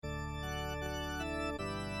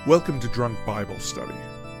Welcome to Drunk Bible Study.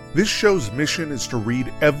 This show's mission is to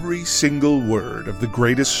read every single word of the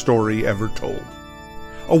greatest story ever told.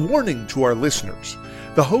 A warning to our listeners,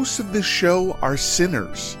 the hosts of this show are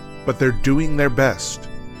sinners, but they're doing their best.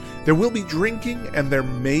 There will be drinking and there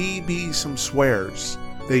may be some swears.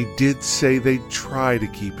 They did say they'd try to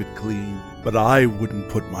keep it clean, but I wouldn't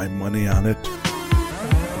put my money on it.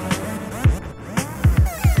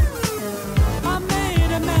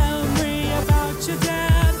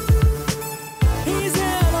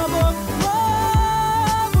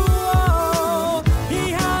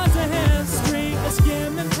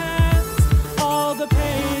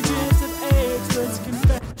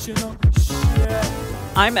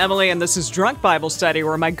 I'm Emily, and this is Drunk Bible Study,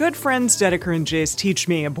 where my good friends Dedeker and Jace teach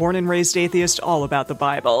me, a born and raised atheist, all about the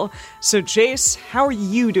Bible. So, Jace, how are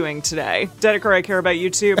you doing today? Dedeker, I care about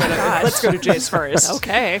you too, but let's go to Jace first.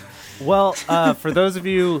 Okay. Well, for those of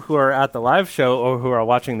you who are at the live show or who are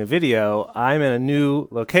watching the video, I'm in a new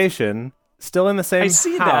location, still in the same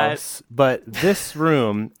house, but this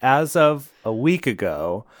room, as of a week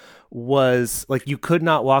ago, was like you could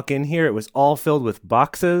not walk in here. It was all filled with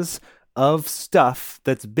boxes of stuff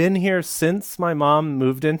that's been here since my mom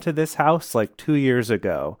moved into this house like 2 years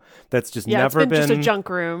ago. That's just never been just a junk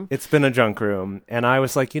room. It's been a junk room. And I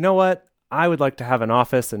was like, you know what? I would like to have an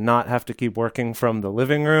office and not have to keep working from the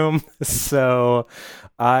living room. So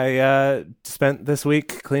I spent this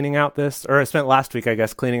week cleaning out this, or I spent last week, I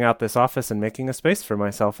guess, cleaning out this office and making a space for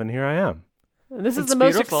myself. And here I am. This is the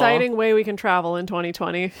most exciting way we can travel in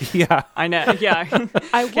 2020. Yeah. I know, yeah.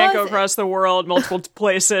 Can't go across the world, multiple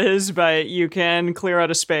places, but you can clear out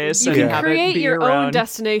a space and have it be create your around. own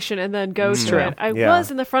destination and then go to it. I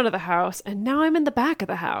was in the front of the house, and now I'm in the back of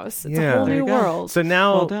the house. It's a whole new world. So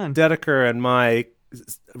now Dedeker and my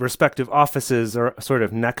respective offices are sort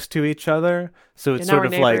of next to each other. So it's sort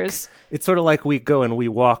of like we go and we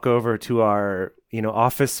walk over to our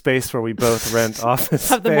office space where we both rent office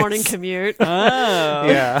have space. the morning commute. Oh.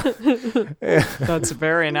 Yeah. That's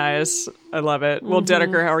very nice. I love it. Well,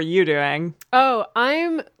 Dedeker, how are you doing? Oh,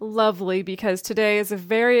 I'm lovely because today is a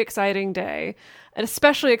very exciting day. And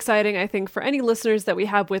especially exciting, I think, for any listeners that we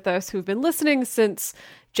have with us who've been listening since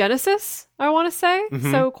Genesis, I want to say.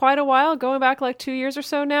 So quite a while, going back like 2 years or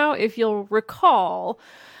so now. If you'll recall,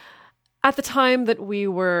 at the time that we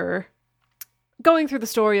were going through the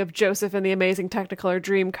story of Joseph and the Amazing Technicolor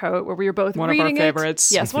Dreamcoat, where we were both reading it. One of our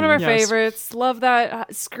favorites. Yes, one of our favorites. Love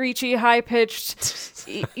that screechy, high-pitched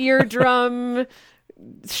eardrum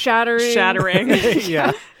shattering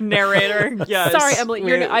narrator. Yes. Sorry,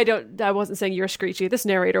 Emily. I wasn't saying you're screechy. This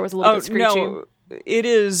narrator was a little bit screechy. No,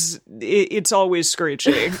 it's always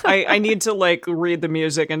screechy. I need to read the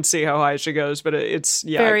music and see how high she goes, but it's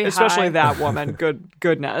very especially high. That woman.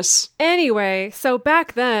 Goodness. Anyway, so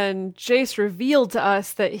back then, Jace revealed to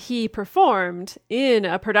us that he performed in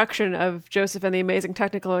a production of Joseph and the Amazing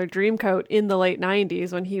Technicolor Dreamcoat in the late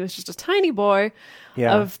 90s when he was just a tiny boy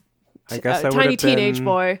I guess tiny teenage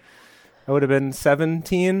boy. I would have been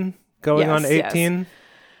 17 going on 18. Yes.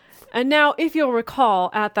 And now, if you'll recall,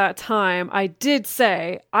 at that time, I did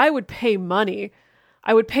say I would pay money.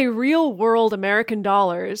 I would pay real world American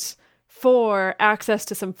dollars for access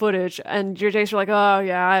to some footage. And your Jace were like, oh,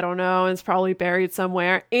 yeah, I don't know. It's probably buried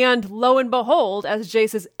somewhere. And lo and behold, as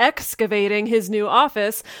Jace is excavating his new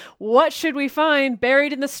office, what should we find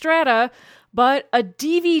buried in the strata but a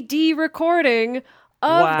DVD recording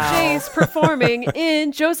of Jace performing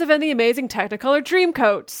in Joseph and the Amazing Technicolor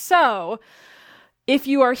Dreamcoat. So, if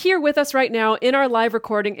you are here with us right now in our live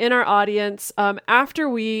recording, in our audience, after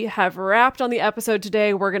we have wrapped on the episode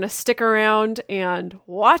today, we're going to stick around and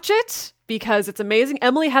watch it because it's amazing.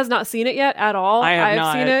 Emily has not seen it yet at all.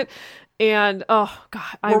 I've seen it. And, oh, God.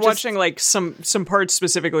 We're watching, some parts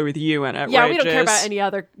specifically with you in it, yeah, right, we don't care Jace? about any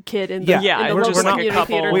other kid in the, we're local just like a community couple.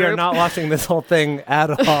 theater We group. are not watching this whole thing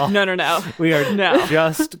at all. No. We are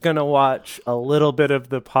just going to watch a little bit of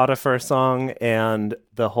the Potiphar song and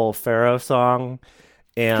the whole Pharaoh song.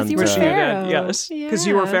 And you were Pharaoh. Yes. Because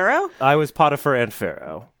you were Pharaoh? I was Potiphar and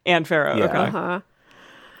Pharaoh. And Pharaoh, Yeah. okay. Uh-huh.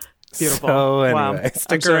 Beautiful. So anyway, Wow.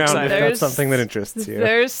 stick so around excited. if that's something that interests you.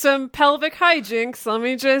 There's some pelvic hijinks, let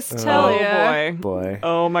me just tell you. Boy.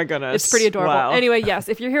 Oh my goodness. It's pretty adorable. Wow. Anyway, yes,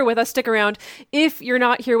 if you're here with us, stick around. If you're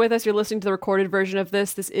not here with us, you're listening to the recorded version of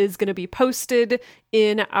this. This is going to be posted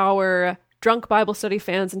in our Drunk Bible Study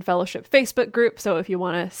Fans and Fellowship Facebook group. So if you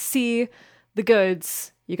want to see the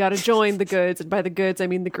goods, you got to join the goods. And by the goods, I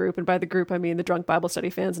mean the group. And by the group, I mean the Drunk Bible Study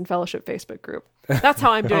Fans and Fellowship Facebook group. That's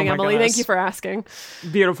how I'm doing, my Emily. goodness. Thank you for asking.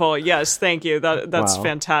 Beautiful. Yes, thank you. That's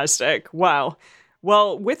fantastic. Wow.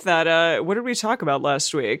 Well, with that, what did we talk about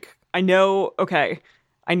last week? I know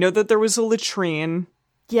that there was a latrine.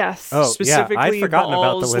 Yes. Oh, specifically yeah. I'd forgotten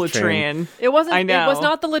about the Baal's latrine. It wasn't. I know. It was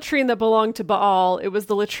not the latrine that belonged to Baal. It was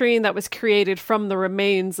the latrine that was created from the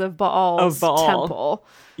remains of Baal's temple.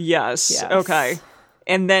 Yes. Okay.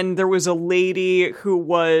 And then there was a lady who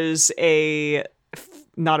was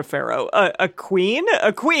not a pharaoh, a queen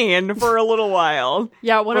for a little while.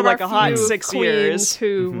 Yeah, one of like our a hot few 6 queens years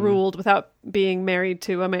who ruled without being married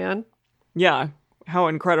to a man. Yeah. How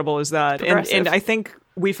incredible is that? And I think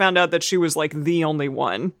we found out that she was like the only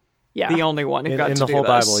one. Yeah. The only one who got to do this. In the whole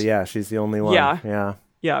Bible, yeah, she's the only one. Yeah.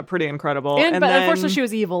 Yeah, pretty incredible. But unfortunately she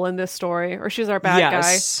was evil in this story, or she's our bad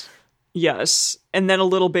guy. Yes. And then a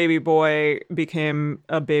little baby boy became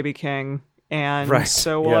a baby king. And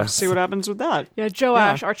so we'll have to see what happens with that. Yeah,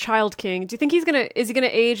 Joash, our child king. Do you think is he gonna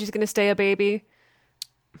age? He's gonna stay a baby?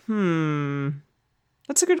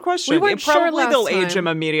 That's a good question. We weren't sure last they'll time. age him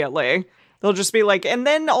immediately. They'll just be like, and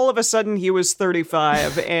then all of a sudden he was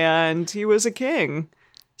 35 and he was a king.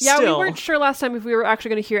 Yeah, Still. we weren't sure last time if we were actually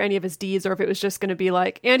going to hear any of his deeds or if it was just going to be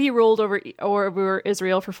like, and he ruled over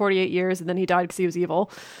Israel for 48 years and then he died because he was evil.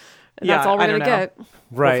 And that's all we're going to get.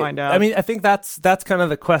 Right. We'll find out. I mean, I think that's kind of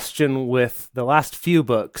the question with the last few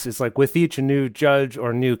books is like with each new judge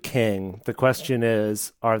or new king, the question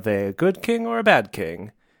is, are they a good king or a bad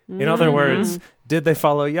king? In other words, did they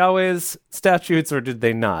follow Yahweh's statutes or did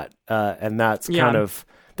they not? And that's kind of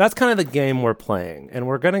the game we're playing. And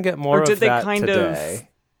we're going to get more of that today.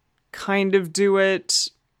 Kind of do it,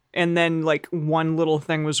 and then like one little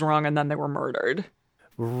thing was wrong and then they were murdered.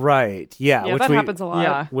 Right. Yeah. Yeah, that happens a lot.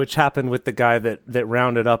 Yeah. Which happened with the guy that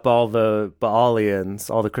rounded up all the Baalians,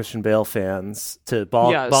 all the Christian Bale fans, to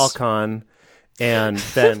Balkan, and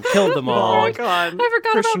then killed them all. Oh my god! I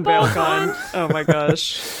forgot Christian about Balkan. Oh my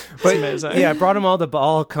gosh, it's amazing. Yeah, brought them all to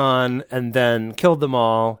Balkan and then killed them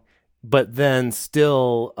all, but then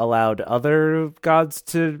still allowed other gods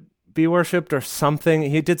to be worshipped or something.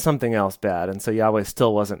 He did something else bad, and so Yahweh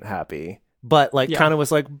still wasn't happy. But kind of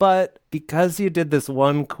was like, but because you did this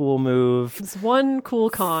one cool move, it's one cool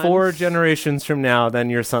con. 4 generations from now, then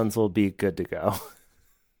your sons will be good to go.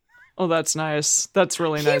 Oh, that's nice. That's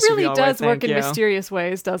really nice. He really of Yahweh. does work Thank in you. mysterious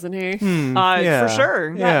ways, doesn't he? For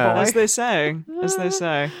sure. Yeah. As they say.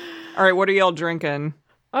 All right, what are y'all drinking?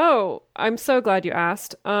 Oh, I'm so glad you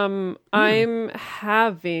asked. I'm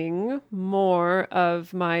having more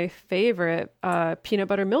of my favorite peanut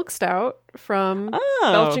butter milk stout from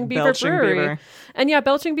Belching Beaver Brewery. And yeah,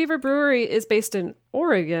 Belching Beaver Brewery is based in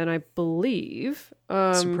Oregon, I believe.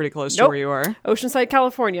 It's pretty close to where you are. Oceanside,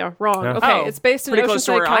 California. Wrong. Yeah. Okay, it's based in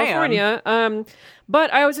Oceanside, I California.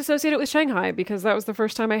 But I always associate it with Shanghai because that was the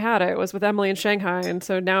first time I had it. It was with Emily in Shanghai. And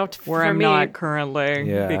so now where I'm not currently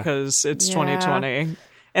because it's 2020.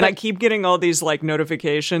 And I keep getting all these like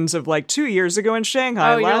notifications of like 2 years ago in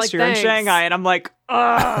Shanghai, last year in Shanghai, and I'm like,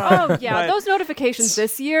 oh yeah, those notifications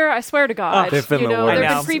this year, I swear to God, they've been the worst. There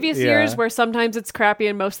have been previous years where sometimes it's crappy,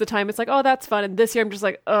 and most of the time it's like, oh, that's fun. And this year I'm just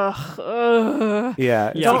like, ugh.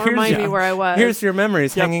 Yeah, don't remind me where I was. Here's your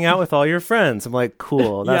memories hanging out with all your friends. I'm like,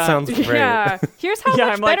 cool, that sounds great. Yeah, here's how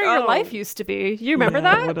much better your life used to be. You remember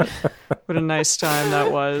that? What a nice time that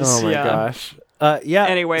was. Oh my gosh.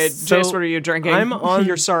 Anyway, so Jace, what are you drinking? I'm on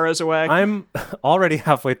your sorrows away. I'm already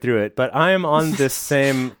halfway through it, but I am on this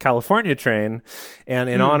same California train, and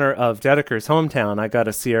in honor of Dedeker's hometown, I got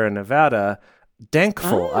a Sierra Nevada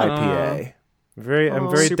Dankful IPA. I'm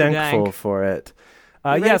very thankful for it.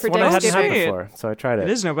 Yes, one I hadn't had before, so I tried it. It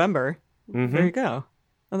is November. There you go.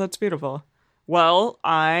 Oh, that's beautiful. Well,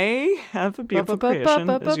 I have a beautiful creation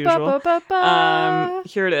as usual.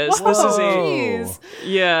 Here it is.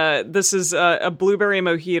 This is a blueberry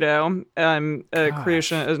mojito. A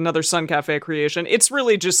creation, another Sun Cafe creation. It's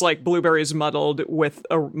really just like blueberries muddled with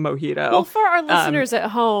a mojito. Well, for our listeners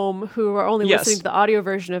at home who are only listening to the audio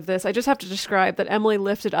version of this, I just have to describe that Emily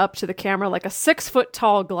lifted up to the camera like a 6-foot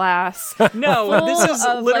tall glass. No, this is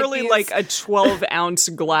literally like a 12-ounce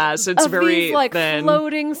glass. It's very these, like thin.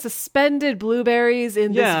 Floating, suspended blueberries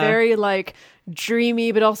in this very like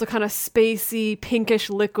dreamy but also kind of spacey pinkish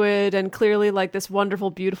liquid, and clearly like this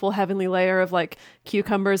wonderful beautiful heavenly layer of like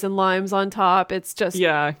cucumbers and limes on top. It's just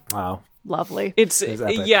wow, lovely. It's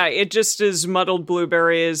it just is muddled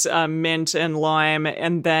blueberries, mint and lime,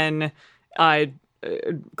 and then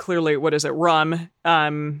clearly what is it, rum,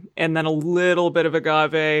 and then a little bit of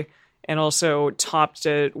agave, and also topped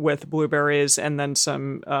it with blueberries and then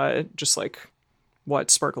some just like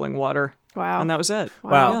sparkling water. Wow. And that was it.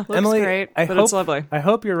 Wow. Yeah. Emily, great. It's lovely. I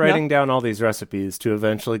hope you're writing down all these recipes to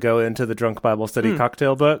eventually go into the Drunk Bible Study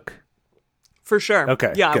cocktail book. For sure.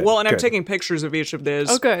 Okay. Yeah. Good, well, and I'm taking pictures of each of these.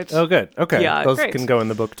 Oh, good. Okay. Yeah. Those great. can go in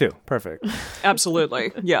the book too. Perfect.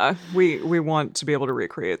 Absolutely. Yeah. We want to be able to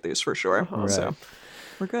recreate these for sure. Right. So.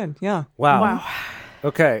 We're good. Yeah. Wow.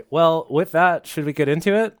 Okay. Well, with that, should we get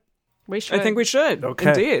into it? We should. I think we should. Okay.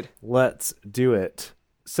 Indeed. Let's do it.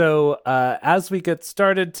 So, as we get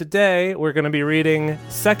started today, we're going to be reading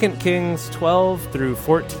 2 Kings 12 through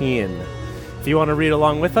 14. If you want to read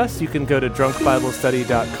along with us, you can go to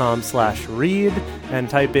drunkbiblestudy.com/read and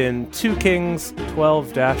type in 2 Kings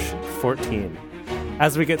 12-14.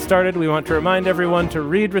 As we get started, we want to remind everyone to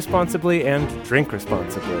read responsibly and drink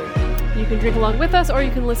responsibly. You can drink along with us, or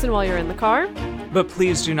you can listen while you're in the car. But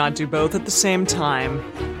please do not do both at the same time.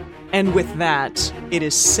 And with that, it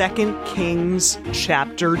is 2 Kings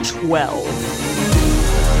chapter 12.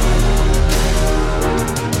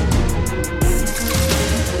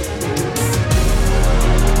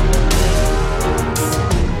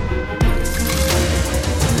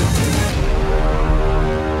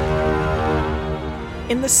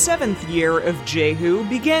 In the 7th year of Jehu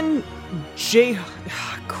began Jehoash.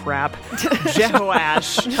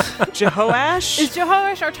 Jehoash? Is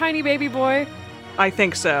Jehoash our tiny baby boy? I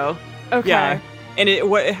think so. Okay. Yeah. And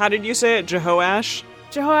how did you say it? Jehoash?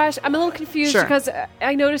 Jehoash. I'm a little confused Sure. because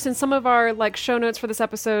I noticed in some of our show notes for this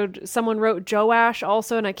episode, someone wrote Joash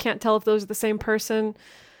also, and I can't tell if those are the same person.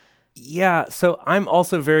 Yeah, so I'm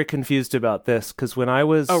also very confused about this because when I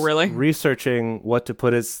was researching what to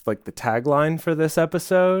put as the tagline for this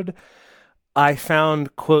episode, I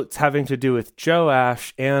found quotes having to do with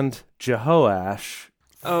Joash and Jehoash.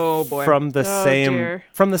 Oh boy! From the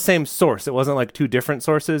same source. It wasn't two different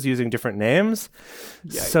sources using different names.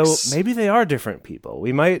 Yikes. So maybe they are different people.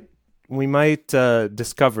 We might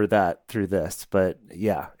discover that through this, but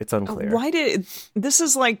yeah, it's unclear. This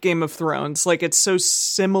is like Game of Thrones? It's so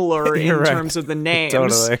similar in terms of the names.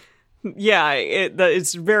 Totally. Yeah,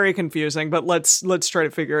 it's very confusing. But let's try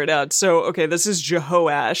to figure it out. So okay, this is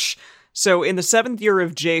Jehoash. So in the 7th year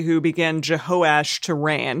of Jehu began Jehoash to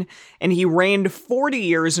reign, and he reigned 40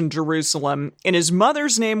 years in Jerusalem, and his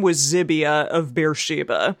mother's name was Zibiah of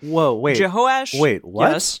Beersheba. Whoa, wait. Jehoash? Wait,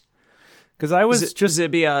 what? Yes. Because I was just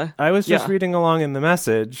Zibiah. I was just reading along in the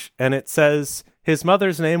message, and it says his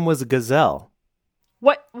mother's name was Gazelle.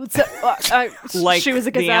 What? She was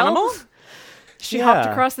a gazelle? The animal? She hopped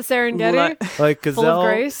across the Serengeti? Gazelle, full of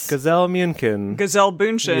grace? Gazelle Munchen. Gazelle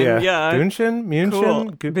Bündchen, yeah. Bündchen?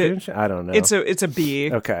 Cool. Bündchen? I don't know. It's a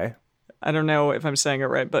bee. Okay. I don't know if I'm saying it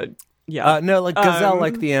right, but yeah. No, gazelle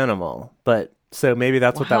like the animal. But, so maybe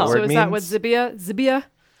that's what that word means? So is that what Zibiah?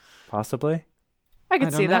 Possibly. I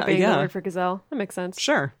could see that being the yeah. word for gazelle. That makes sense.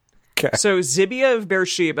 Sure. Okay. So Zibiah of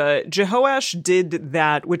Beersheba, Jehoash did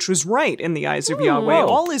that which was right in the eyes of Yahweh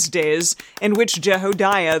all his days, in which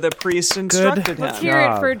Jehodiah the priest instructed him. Let's hear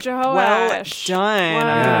it for Jehoash. Well done. Wow.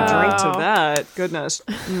 I'm going to drink to that. Goodness.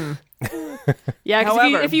 Yeah, because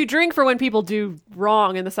However, if you drink for when people do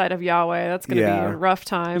wrong in the sight of Yahweh, that's going to be a rough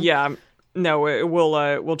time. Yeah. No,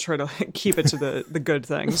 we'll try to keep it to the good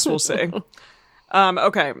things. We'll see.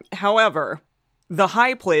 Okay. However, the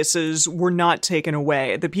high places were not taken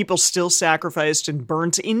away. The people still sacrificed and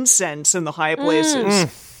burnt incense in the high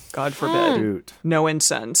places. God forbid. No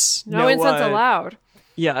incense. No incense allowed.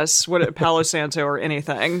 Yes. What Palo Santo or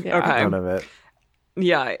anything. Yeah. Okay. None of it.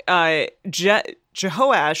 Yeah.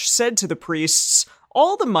 Jehoash said to the priests,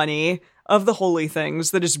 all the money of the holy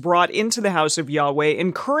things that is brought into the house of Yahweh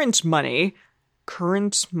in current money,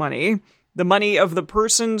 the money of the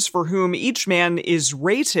persons for whom each man is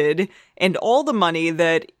rated, and all the money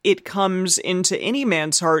that it comes into any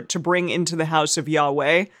man's heart to bring into the house of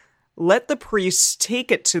Yahweh, let the priests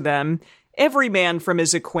take it to them, every man from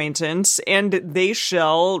his acquaintance, and they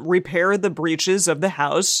shall repair the breaches of the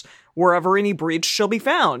house, wherever any breach shall be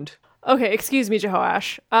found. Okay, excuse me,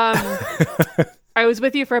 Jehoash. I was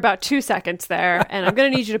with you for about 2 seconds there, and I'm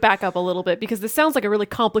going to need you to back up a little bit because this sounds like a really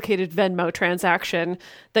complicated Venmo transaction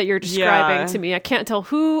that you're describing to me. I can't tell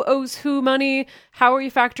who owes who money. How are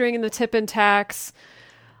you factoring in the tip and tax?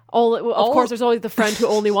 Of course, there's always the friend who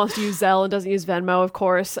only wants to use Zelle and doesn't use Venmo, of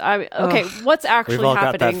course. Okay, what's actually We've all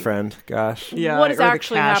happening? got that friend, gosh. Yeah, what is or the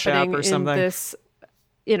actually Cash App happening or in something. this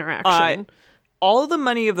interaction? All the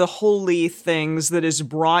money of the holy things that is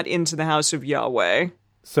brought into the house of Yahweh.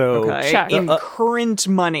 So, Okay, Check. in current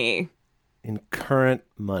money. in current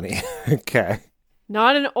money. Okay.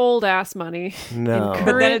 Not an old ass money. No. In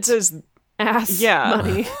But then it current says, ass Yeah.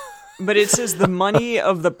 money. but it says the money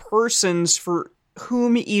of the persons for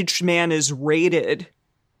whom each man is rated.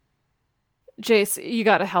 Jace, you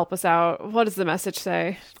got to help us out. What does the message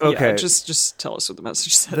say? Okay. Yeah, just tell us what the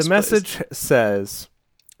message says. The please. message says,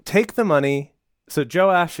 take the money. So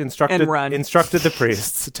Joash instructed And run. the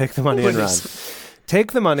priests to take the money and run.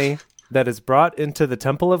 Take the money, that is brought into the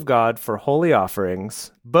temple of God for holy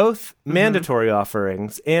offerings, both mandatory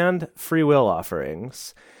offerings and free will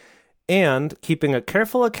offerings, and keeping a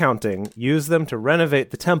careful accounting, use them to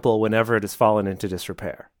renovate the temple whenever it has fallen into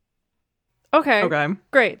disrepair. Okay.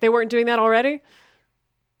 Great. They weren't doing that already?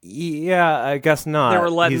 Yeah, I guess not. They were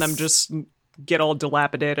letting them just get all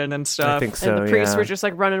dilapidated and stuff. I think so, and the priests were just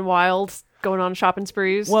like running wild, going on shopping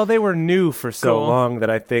sprees. Well, they were new for so long that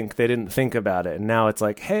I think they didn't think about it. And now it's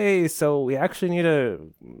like, hey, so we actually need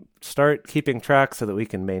to start keeping track so that we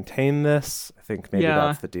can maintain this. I think maybe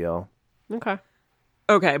that's the deal.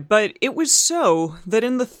 Okay, but it was so that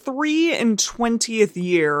in the 320th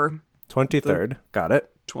year... 23rd, got it.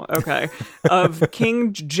 Of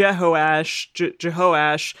King Jehoash,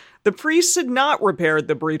 the priests had not repaired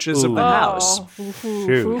the breaches of the house.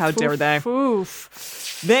 How dare they?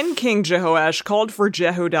 Then King Jehoash called for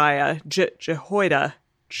Jehoiada.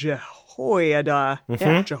 Jehoiada?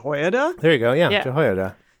 There you go, yeah.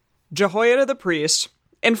 Jehoiada. Jehoiada the priest,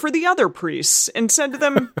 and for the other priests, and said to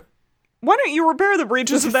them, why don't you repair the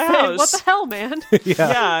breaches of the house? What the hell, man?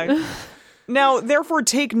 Yeah. Now, therefore,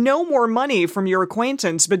 take no more money from your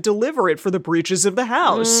acquaintance, but deliver it for the breaches of the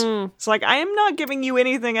house. It's like, I am not giving you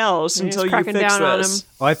anything else until you fix this.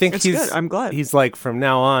 Well, I think I'm glad. He's like, from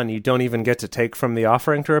now on, you don't even get to take from the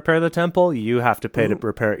offering to repair the temple. You have to pay to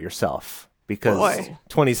repair it yourself. Because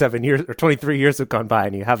 27 years or 23 years have gone by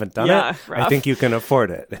and you haven't done it. Rough. I think you can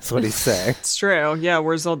afford it. That's what he's saying. It's true. Yeah,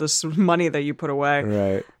 where's all this money that you put away?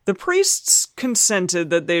 Right. The priests consented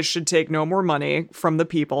that they should take no more money from the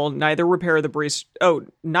people, neither repair the breaches of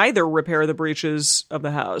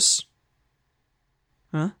the house.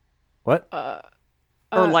 Huh? What?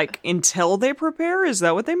 Or like until they prepare? Is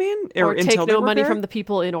that what they mean? Or take no money from the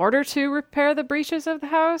people in order to repair the breaches of the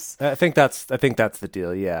house? I think that's the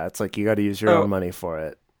deal. Yeah, it's like you got to use your own money for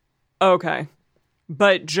it. Okay.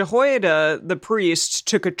 But Jehoiada, the priest,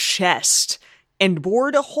 took a chest and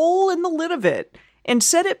bored a hole in the lid of it and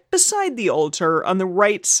set it beside the altar on the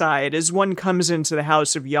right side as one comes into the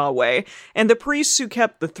house of Yahweh. And the priests who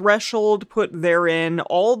kept the threshold put therein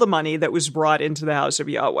all the money that was brought into the house of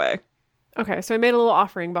Yahweh. Okay, so I made a little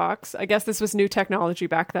offering box. I guess this was new technology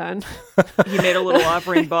back then. He made a little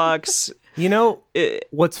offering box. You know,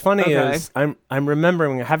 what's funny is I'm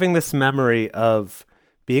remembering having this memory of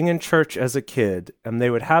being in church as a kid, and they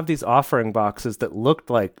would have these offering boxes that looked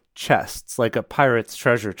like chests, like a pirate's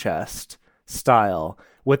treasure chest style,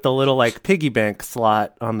 with the little like piggy bank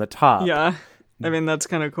slot on the top. Yeah. I mean, that's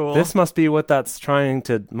kind of cool. This must be what that's trying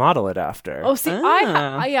to model it after. Oh, see,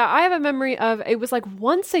 I have a memory of it was like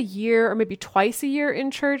once a year or maybe twice a year in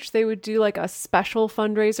church. They would do like a special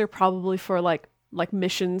fundraiser, probably for like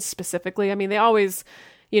missions specifically. I mean, they always,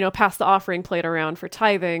 pass the offering plate around for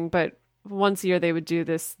tithing, but once a year they would do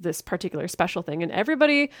this particular special thing. And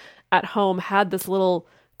everybody at home had this little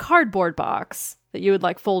cardboard box that you would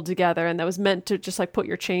like fold together, and that was meant to just like put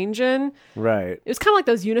your change in. Right. It was kind of like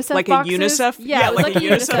those UNICEF like boxes. A UNICEF? Yeah, it was like a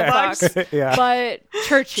UNICEF box. Yeah. But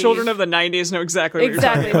churchy. Children of the 90s know exactly what you're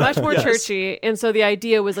talking about. Much more churchy. And so the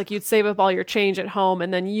idea was like you'd save up all your change at home,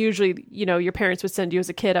 and then usually, your parents would send you as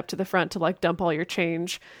a kid up to the front to like dump all your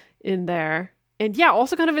change in there. And yeah,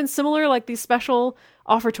 also kind of in similar like these special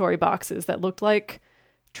offertory boxes that looked like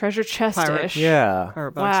treasure chest-ish. Yeah.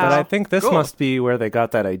 Wow. But I think this must be where they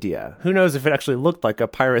got that idea. Who knows if it actually looked like a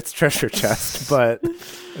pirate's treasure chest, but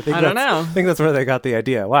I don't know. I think that's where they got the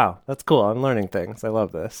idea. Wow, that's cool. I'm learning things. I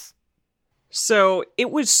love this. So it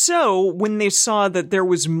was so when they saw that there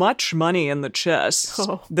was much money in the chest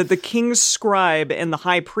that the king's scribe and the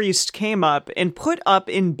high priest came up and put up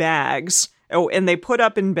in bags. Oh, and they put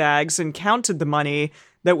up in bags and counted the money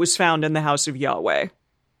that was found in the house of Yahweh.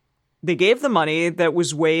 They gave the money that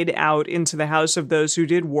was weighed out into the house of those who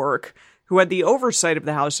did work, who had the oversight of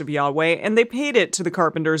the house of Yahweh, and they paid it to the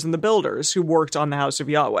carpenters and the builders who worked on the house of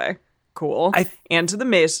Yahweh. Cool. And to the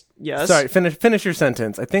masons. Yes. Sorry, finish your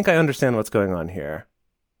sentence. I think I understand what's going on here.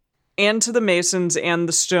 And to the masons and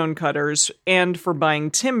the stonecutters, and for buying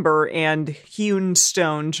timber and hewn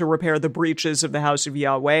stone to repair the breaches of the house of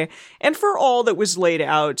Yahweh, and for all that was laid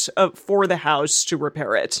out for the house to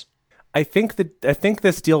repair it. I think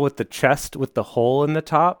this deal with the chest with the hole in the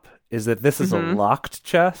top is that this is a locked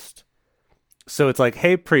chest. So it's like,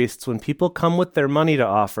 hey, priests, when people come with their money to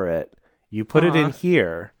offer it, you put it in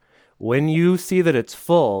here. When you see that it's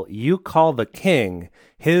full, you call the king.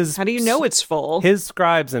 How do you know it's full? His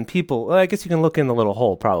scribes and people. Well, I guess you can look in the little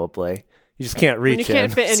hole, probably. You just can't reach in. You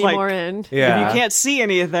can't fit any more in. Yeah. If you can't see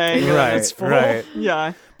anything, it's full. Right.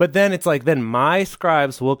 Yeah. But then it's like, then my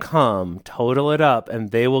scribes will come, total it up, and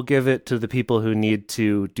they will give it to the people who need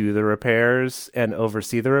to do the repairs and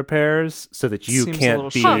oversee the repairs so that you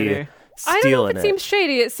can't be I don't know if stealing it seems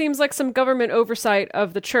shady. It seems like some government oversight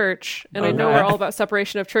of the church. And I know we're all about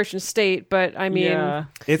separation of church and state, but I mean... Yeah.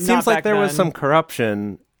 It seems like there was some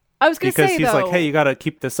corruption. I was going to say, because he's though, like, hey, you got to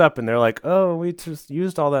keep this up. And they're like, oh, we just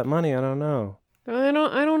used all that money. I don't know. I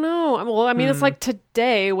don't know. Well, I mean, it's like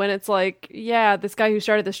today when it's like, yeah, this guy who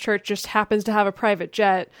started this church just happens to have a private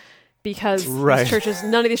jet because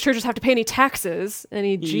none of these churches have to pay any taxes,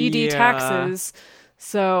 any GD taxes.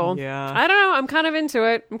 So I don't know. I'm kind of into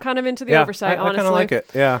it. I'm kind of into the oversight, honestly. I kind of like it.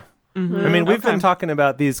 Yeah. Mm-hmm. I mean, we've been talking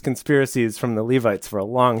about these conspiracies from the Levites for a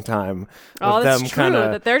long time. Oh, that's true.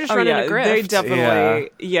 That they're just running a grift. They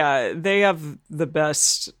definitely, they have the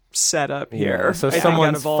best setup here. Yeah, so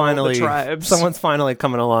someone's finally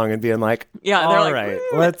coming along and being like, all right,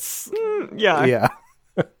 let's... Yeah.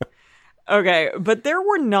 Okay, but there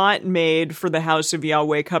were not made for the house of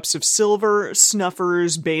Yahweh cups of silver,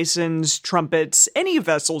 snuffers, basins, trumpets, any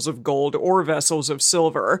vessels of gold or vessels of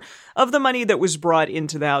silver, of the money that was brought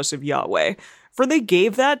into the house of Yahweh. For they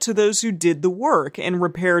gave that to those who did the work and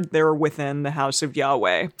repaired there within the house of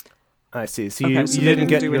Yahweh. I see. So you didn't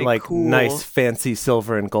get your like cool, nice fancy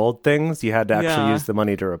silver and gold things. You had to actually use the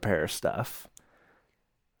money to repair stuff.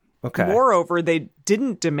 Okay. Moreover, they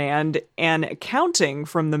didn't demand an accounting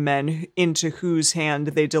from the men into whose hand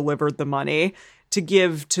they delivered the money to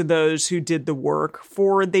give to those who did the work,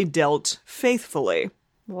 for they dealt faithfully.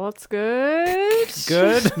 Well, that's good.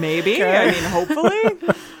 Good. Maybe. Okay. I mean, hopefully.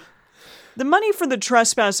 The money for the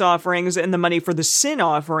trespass offerings and the money for the sin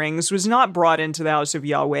offerings was not brought into the house of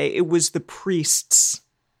Yahweh. It was the priests.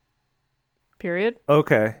 Period.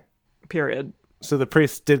 Okay. Period. So the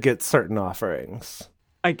priests did get certain offerings.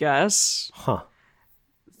 I guess. Huh.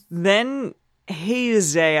 Then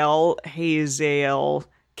Hazael,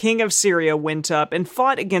 king of Syria, went up and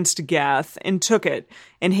fought against Gath and took it.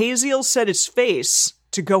 And Hazael set his face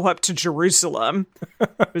to go up to Jerusalem.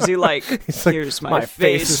 Was he like, here's my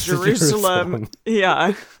face, Jerusalem.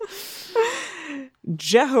 Yeah.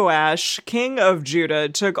 Jehoash, king of Judah,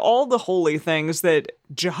 took all the holy things that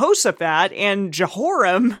Jehoshaphat and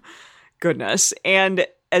Jehoram, and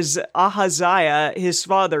as Ahaziah, his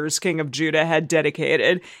father's king of Judah, had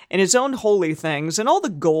dedicated, and his own holy things, and all the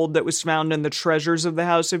gold that was found in the treasures of the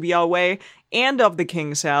house of Yahweh and of the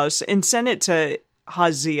king's house, and sent it to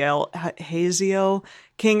Hazael,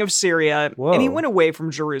 king of Syria, Whoa. And he went away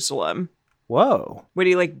from Jerusalem. Whoa. But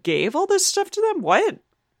he, gave all this stuff to them? What?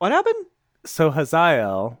 What happened? So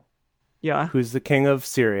Hazael, yeah, who's the king of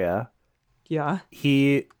Syria, yeah,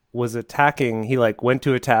 he was attacking, he, went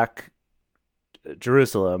to attack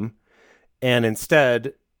Jerusalem, and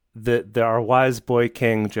instead our wise boy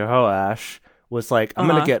king Jehoash was like, I'm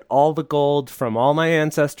going to get all the gold from all my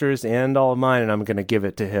ancestors and all of mine, and I'm going to give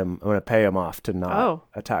it to him. I'm going to pay him off to not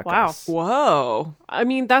attack us. Whoa. I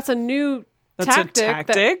mean, that's a new tactic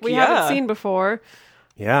that we haven't seen before.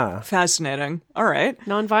 Yeah. Fascinating. All right.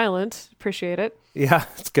 Non-violent. Appreciate it. Yeah,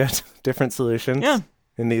 it's good. Different solutions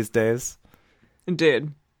in these days.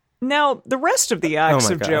 Indeed. Now, the rest of the acts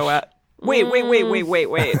of Joash... Wait.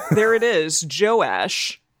 There it is.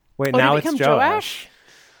 Joash. Wait, now it's Joash?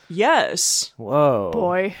 Yes. Whoa.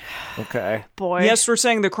 Boy. Okay. Boy. Yes, we're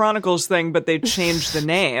saying the Chronicles thing, but they changed the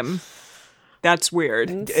name. That's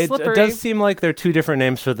weird. It does seem like they're two different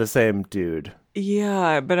names for the same dude.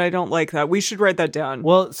 Yeah, but I don't like that. We should write that down.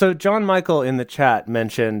 Well, so John Michael in the chat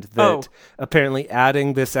mentioned that apparently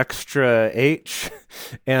adding this extra H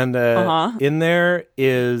and in there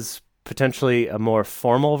is potentially a more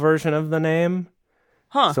formal version of the name.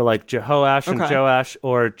 Huh. So Jehoash and Joash,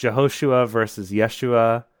 or Jehoshua versus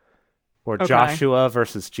Yeshua, or Joshua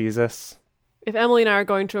versus Jesus. If Emily and I are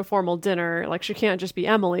going to a formal dinner, she can't just be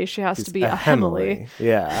Emily. She has to be a Hemily.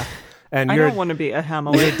 Yeah. And I don't want to be a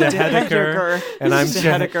Hemily. You're Dehedeker, and I'm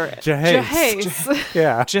Jehace.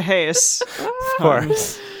 Yeah. Jehace. Of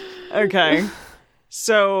course. Okay.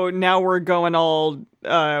 So now we're going all,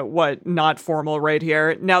 not formal right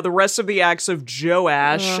here. Now the rest of the acts of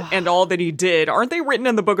Joash and all that he did, aren't they written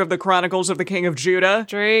in the book of the Chronicles of the King of Judah?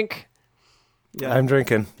 Drink. Yeah. I'm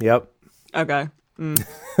drinking. Yep. Okay.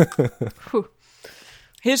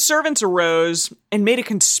 His servants arose and made a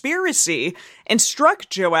conspiracy and struck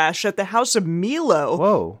Joash at the house of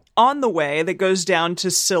Millo on the way that goes down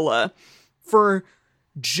to Silla. For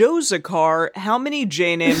Josachar, how many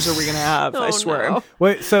J names are we going to have? I swear. No.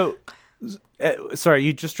 Wait, so... sorry,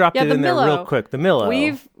 you just dropped it in there real quick. The Millo.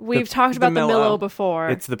 We've talked about the Millo before.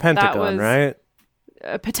 It's the Pentagon, right?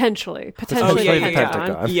 Potentially. The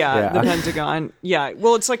Pentagon. Yeah, the Pentagon. Yeah.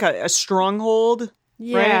 Well, it's like a stronghold.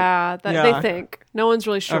 Yeah, right? They think. No one's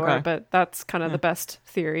really sure, Okay. but that's kind of the best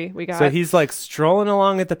theory we got. So he's like strolling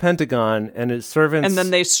along at the Pentagon, and his servants And then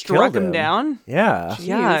they struck killed him down? Yeah.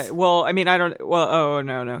 Yeah, well, I mean, I don't. Well, oh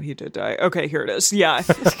no, he did die. Okay, here it is. Yeah,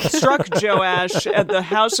 struck Joash at the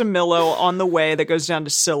house of Millo on the way that goes down to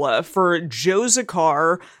Silla for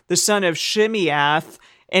Josachar, the son of Shimeath,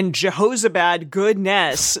 and Jehozabad,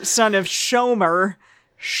 goodness, son of Shomer,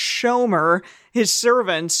 his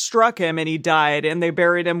servants struck him and he died, and they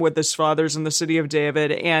buried him with his fathers in the city of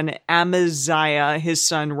David, and Amaziah, his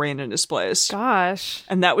son, reigned in his place. Gosh.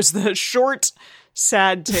 And that was the short,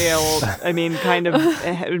 sad tale. I mean, kind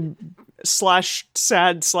of slash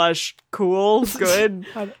sad slash cool, good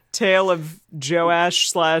tale of Joash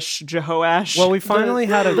slash Jehoash. Well, we finally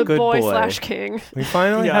had a the good boy. boy/king. We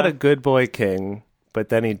finally had a good boy king, but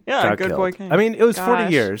then he got good killed. boy king. I mean, it was Gosh.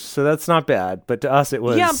 40 years, so that's not bad. But to us, it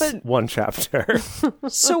was but- one chapter.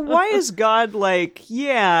 So why is God like,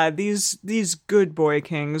 these good boy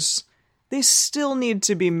kings, they still need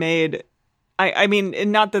to be made. I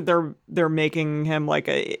mean, not that they're making him like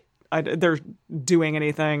they're doing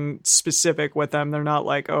anything specific with them. They're not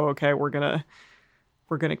like, oh, okay, we're gonna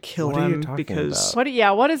kill What are you him talking because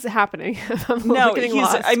about? What is happening? no, getting he's.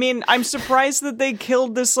 lost. I mean, I'm surprised that they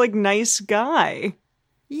killed this like nice guy.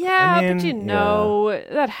 Yeah, I mean, but you know,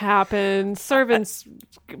 that happens. Servants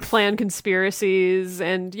plan conspiracies,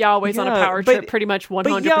 and Yahweh's on a Yeah, power but- trip pretty much 100%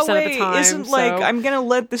 But of the Yahweh time. isn't like, so- I'm gonna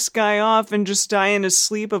let this guy off and just die in his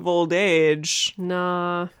sleep of old age.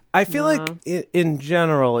 Nah. I feel like in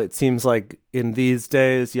general, it seems like in these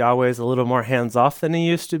days, Yahweh's a little more hands off than he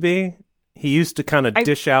used to be. He used to kind of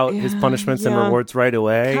dish out his punishments and rewards right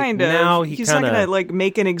away. Kind of. Now he's kinda, not gonna like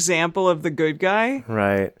make an example of the good guy.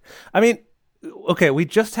 Right. I mean, okay, we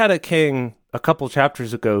just had a king a couple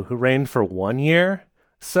chapters ago who reigned for 1 year.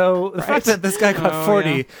 So the fact that this guy got 40,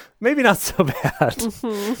 yeah. maybe not so bad.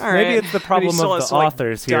 All Maybe right. it's the But he problem still of has the to, like,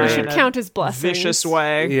 authors die here. in a Count his blessings. Vicious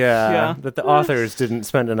way. Yeah, that the authors didn't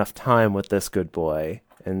spend enough time with this good boy.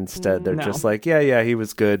 Instead, they're No. just like, yeah, he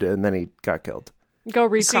was good, and then he got killed. Go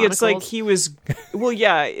read See, Chronicles. it's like he was. Well,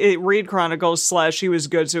 read Chronicles / he was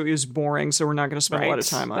good, so he was boring. So we're not going to spend a lot of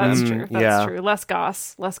time on That's him. true. That's yeah. true. Less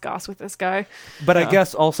goss with this guy. But I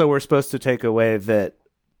guess also we're supposed to take away that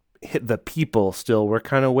the people still were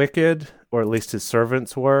kind of wicked, or at least his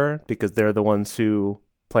servants were, because they're the ones who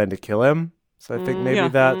planned to kill him. So I think maybe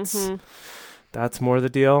Yeah. that's more the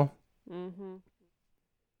deal.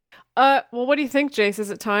 Well, what do you think, Jace? Is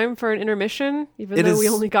it time for an intermission? Even though we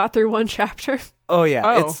only got through one chapter. Oh yeah,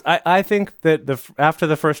 Oh. I think that after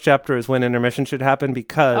the first chapter is when intermission should happen,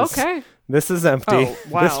 because Okay. this is empty. Oh,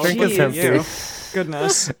 wow. This drink is Jeez, empty. you.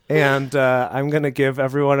 Goodness. And I'm going to give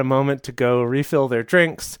everyone a moment to go refill their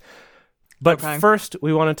drinks. But Okay. first,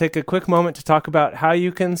 we want to take a quick moment to talk about how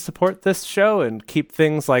you can support this show and keep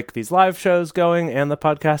things like these live shows going and the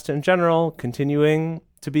podcast in general continuing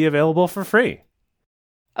to be available for free.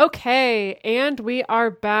 Okay, and we are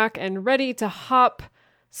back and ready to hop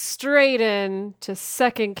straight in to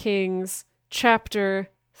 2 Kings chapter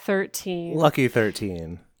 13. Lucky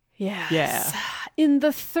 13. Yes. Yeah. In the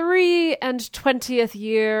 23rd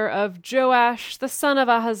year of Joash, the son of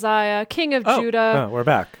Ahaziah, king of Judah. Oh, we're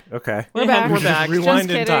back. Okay. We're back. We're back. Rewind Just in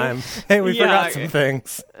kidding. time. Hey, we Yeah. forgot some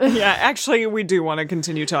things. Yeah, actually, we do want to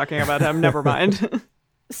continue talking about him. Never mind.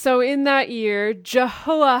 So in that year,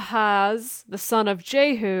 Jehoahaz, the son of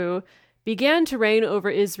Jehu, began to reign over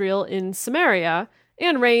Israel in Samaria,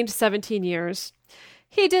 and reigned 17 years.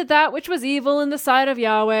 He did that which was evil in the sight of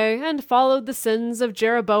Yahweh, and followed the sins of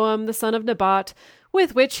Jeroboam the son of Nebat,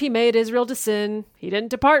 with which he made Israel to sin. He didn't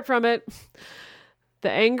depart from it. The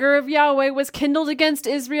anger of Yahweh was kindled against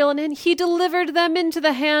Israel, and he delivered them into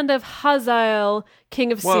the hand of Hazael,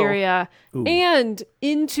 king of Whoa. Syria, and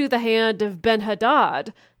into the hand of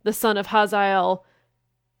Ben-Hadad, the son of Hazael,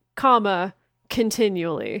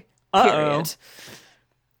 continually. Period.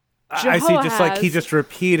 I see, just like he Jehoahaz- just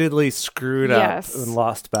repeatedly screwed Yes. up and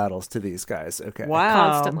lost battles to these guys. Okay.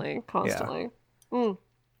 Wow. Constantly.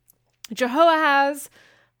 Jehoahaz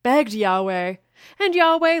begged Yahweh, and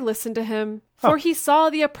Yahweh listened to him, for he saw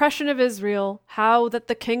the oppression of Israel, how that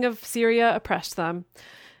the king of Syria oppressed them.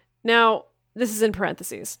 Now, this is in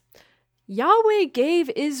parentheses. Yahweh gave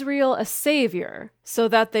Israel a savior, so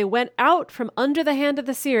that they went out from under the hand of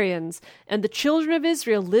the Syrians, and the children of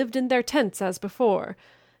Israel lived in their tents as before.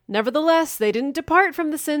 Nevertheless, they didn't depart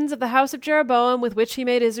from the sins of the house of Jeroboam, with which he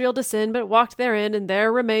made Israel to sin, but walked therein, and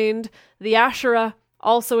there remained the Asherah,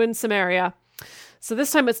 also in Samaria. So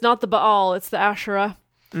this time it's not the Baal, it's the Asherah.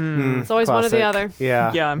 It's always one or the other.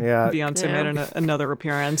 Yeah. Beyonce made another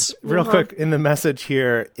appearance. Real quick, in the message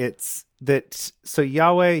here, it's that, so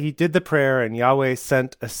Yahweh, he did the prayer and Yahweh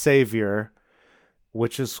sent a savior,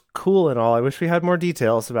 which is cool and all. I wish we had more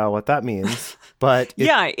details about what that means. But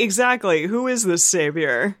yeah, exactly. Who is this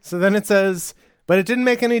savior? So then it says, but it didn't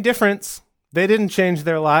make any difference. They didn't change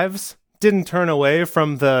their lives. Didn't turn away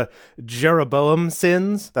from the Jeroboam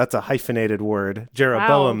sins. That's a hyphenated word.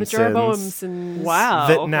 Jeroboam sins. Wow.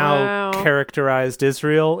 That now characterized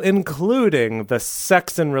Israel, including the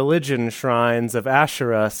sex and religion shrines of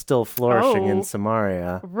Asherah still flourishing in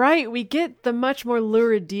Samaria. Right. We get the much more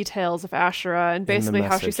lurid details of Asherah and basically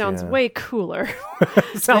how she sounds way cooler.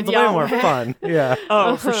 Sounds way more fun. Yeah.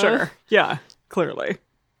 Oh, for sure. Yeah, clearly.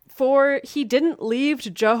 For he didn't leave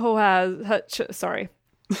to Jehoahaz... Sorry.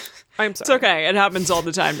 I'm sorry. It's okay. It happens all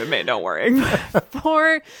the time to me. Don't worry.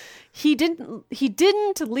 For he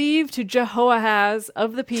didn't leave to Jehoahaz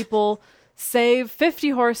of the people save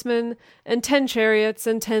 50 horsemen and 10 chariots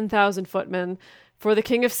and 10,000 footmen. For the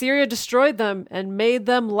king of Syria destroyed them and made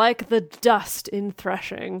them like the dust in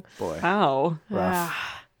threshing. Boy. Wow.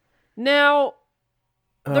 Now,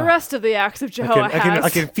 the rest of the acts of Jehoahaz. I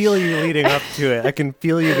can feel you leading up to it. I can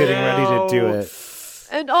feel you getting ready to do it.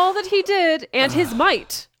 And all that he did, and his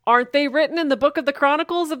might. Aren't they written in the book of the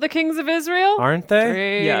Chronicles of the Kings of Israel? Aren't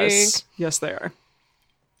they? Yes. Yes, they are.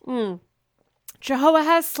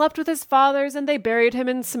 Jehoahaz slept with his fathers, and they buried him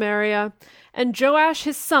in Samaria. And Joash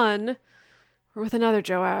his son, or with another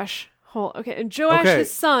Joash. And Joash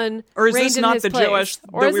his son or is reigned this in not his the place. Joash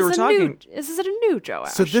or that we were talking? Is this a new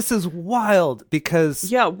Joash? So this is wild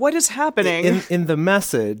because... Yeah, what is happening? In the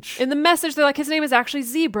message... In the message, they're like, his name is actually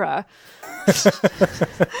Zebra.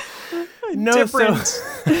 Different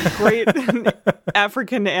great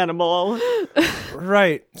African animal.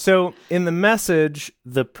 Right. So in the message,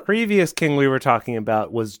 the previous king we were talking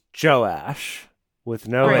about was Joash with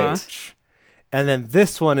no H. And then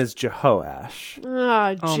this one is Jehoash.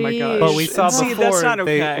 Oh my gosh. But we saw See, before that's not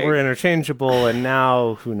okay. They were interchangeable, and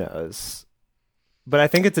now who knows? But I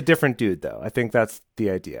think it's a different dude, though. I think that's the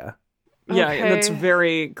idea. Yeah, and it's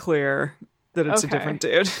very clear that it's a different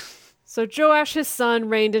dude. So Joash his son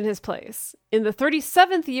reigned in his place. In the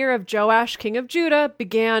 37th year of Joash, king of Judah,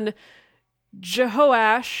 began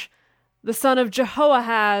Jehoash, the son of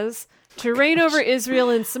Jehoahaz, to reign over Israel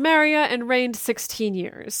in Samaria and reigned 16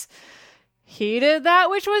 years. He did that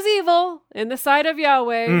which was evil in the sight of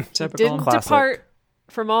Yahweh. He didn't depart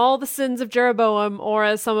from all the sins of Jeroboam, or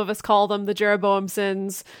as some of us call them, the Jeroboam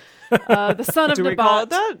sins. The son of Do Nebat. we call it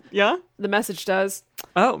that? Yeah? The message does.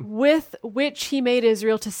 Oh. With which he made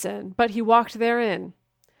Israel to sin, but he walked therein.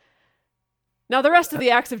 Now the rest of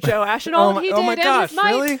the acts of Joash and all he did and his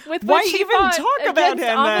might with Why which he even fought talk about against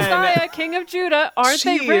him Amaziah, king of Judah, aren't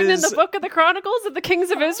they written in the book of the Chronicles of the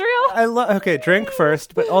Kings of Israel? Okay, drink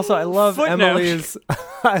first, but also I love Emily's.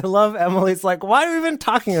 I love Emily's. Like, why are we even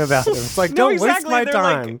talking about him? It's like, don't waste my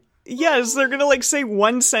time. Like, yes, they're gonna say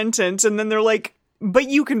one sentence and then they're like, but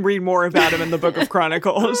you can read more about him in the book of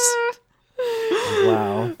Chronicles.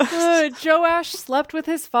 Wow. Joash slept with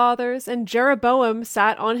his fathers, and Jeroboam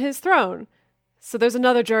sat on his throne. So there's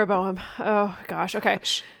another Jeroboam. Oh, gosh. Okay.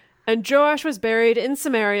 And Joash was buried in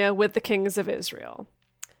Samaria with the kings of Israel.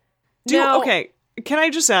 Okay. Can I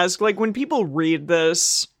just ask, when people read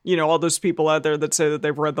this, all those people out there that say that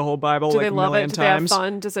they've read the whole Bible a million times. Do they have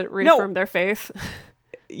fun? Does it reaffirm their faith?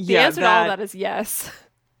 The answer to all that is yes.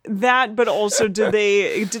 That, but also, do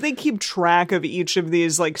they keep track of each of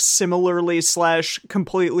these similarly /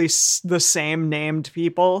 completely the same named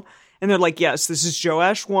people? And they're like, yes, this is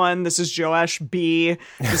Joash 1, this is Joash B,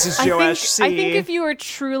 this is Joash C. I think if you were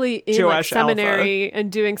truly in seminary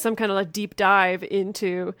and doing some kind of deep dive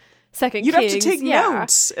into Second You'd Kings, have to take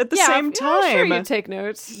notes at the same time. Sure, you'd take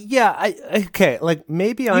notes. Yeah,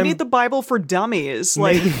 maybe you need the Bible for dummies. You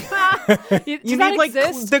need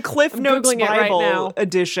the Cliff Notes Bible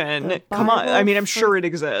edition. Come on, I'm sure it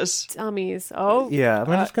exists. Dummies. Oh, yeah. I'm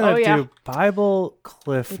just gonna do Bible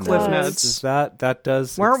Cliff Notes. Is that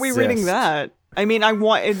does? Why aren't we reading that? I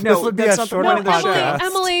want that's not the point of the show.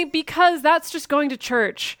 Emily, because that's just going to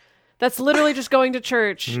church. That's literally just going to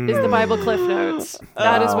church is the Bible Cliff Notes.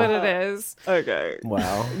 That is what it is. Okay.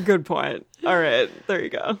 Wow. Good point. All right. There you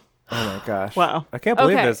go. Oh my gosh. Wow. I can't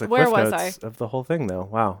believe there's a Cliff Notes of the whole thing though.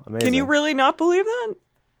 Wow. Amazing. Can you really not believe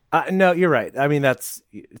that? No, you're right.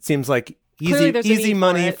 It seems like easy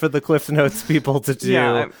money for the Cliff Notes people to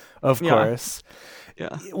do, of course.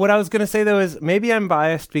 Yeah. What I was going to say though is maybe I'm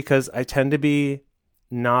biased because I tend to be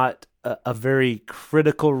not a very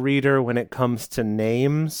critical reader when it comes to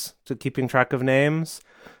names, to keeping track of names.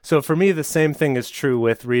 So for me, the same thing is true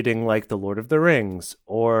with reading like The Lord of the Rings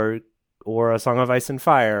or A Song of Ice and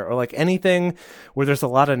Fire, or like anything where there's a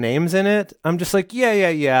lot of names in it. I'm just like,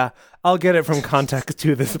 yeah. I'll get it from context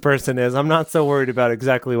who this person is. I'm not so worried about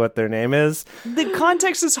exactly what their name is. The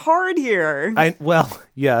context is hard here. Well,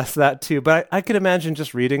 yes, that too. But I could imagine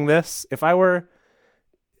just reading this. If I were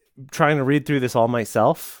trying to read through this all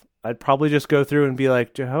myself, I'd probably just go through and be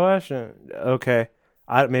like, Jehoash, okay.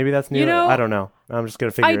 Maybe that's new. I don't know. I'm just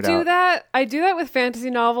going to figure it out. I do that with fantasy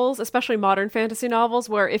novels, especially modern fantasy novels,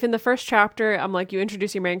 where if in the first chapter, I'm like, you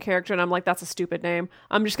introduce your main character, and I'm like, that's a stupid name.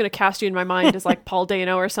 I'm just going to cast you in my mind as like Paul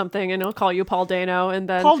Dano or something, and I'll call you Paul Dano, and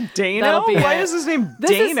then Paul Dano? Why is his name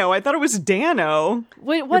Dano? I thought it was Dano.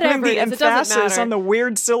 Whatever it is, it doesn't matter. On the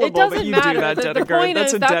weird syllable that you do that, Dedeker. The point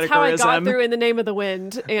is, that's how I got through In the Name of the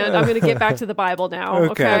Wind, and I'm going to get back to the Bible now.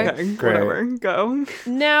 Okay, whatever. Go.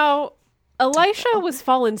 Now, Elisha was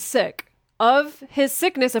fallen sick of his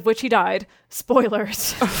sickness of which he died.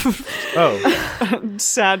 Spoilers.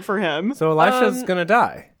 Sad for him. So Elisha's going to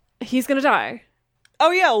die. He's going to die. Oh,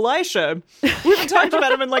 yeah, Elisha. We haven't talked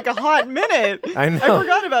about him in like a hot minute. I know. I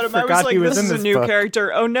forgot about him. I was like, this is a new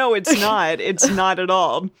character. Oh, no, it's not. It's not at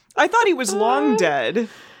all. I thought he was long dead.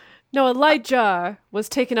 No, Elijah was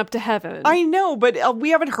taken up to heaven. I know, but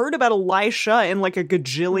we haven't heard about Elisha in like a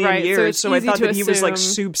gajillion years, so I thought that he was like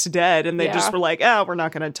soup's dead, and they just were like, we're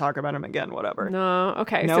not going to talk about him again, whatever. No,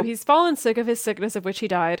 okay, so he's fallen sick of his sickness of which he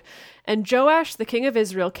died, and Joash, the king of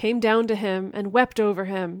Israel, came down to him and wept over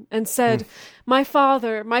him, and said, my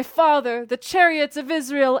father, the chariots of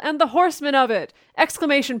Israel, and the horsemen of it!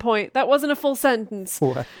 Exclamation point. That wasn't a full sentence.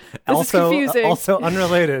 What? This is confusing. Also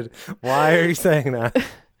unrelated. Why are you saying that?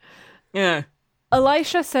 Yeah.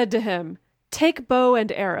 Elisha said to him, take bow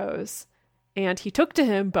and arrows. And he took to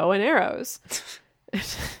him bow and arrows.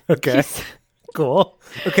 Okay. Cool.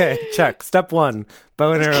 Okay, check. Step 1.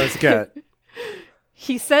 Bow and arrows get.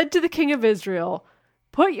 He said to the king of Israel,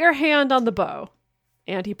 put your hand on the bow.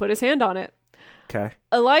 And he put his hand on it. Okay.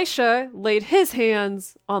 Elisha laid his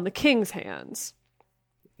hands on the king's hands.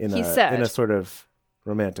 In a sort of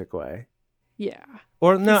romantic way. Yeah.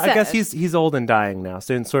 Or no, I guess he's old and dying now,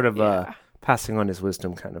 so in sort of passing on his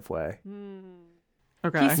wisdom kind of way.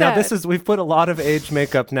 Okay. Now we've put a lot of age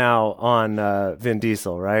makeup now on Vin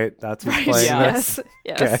Diesel, right? That's who's playing this.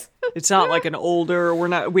 Yes. Okay. It's not like an older.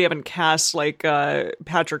 We haven't cast like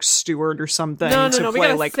Patrick Stewart or something to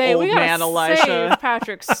play like old man Elisha.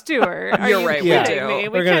 Patrick Stewart. You're right. We do. Me?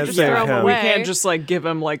 We can't just throw him away. We can't just like give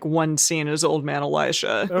him like one scene as old man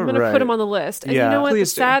Elisha. I'm gonna put him on the list. And you know what?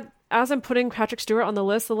 Please do. As I'm putting Patrick Stewart on the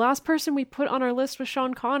list, the last person we put on our list was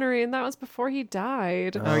Sean Connery, and that was before he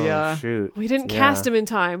died. Oh yeah. Shoot. We didn't cast him in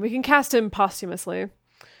time. We can cast him posthumously.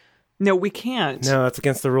 No, we can't. No, that's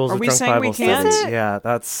against the rules of Drunk Bible Study. Yeah,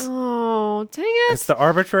 that's... Oh, dang it. It's the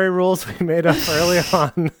arbitrary rules we made up early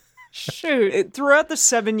on. Shoot. Throughout the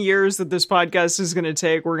 7 years that this podcast is going to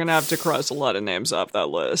take, we're going to have to cross a lot of names off that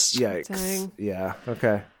list. Yikes. Dang. Yeah,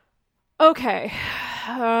 okay. Okay.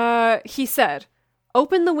 He said,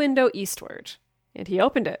 open the window eastward. And he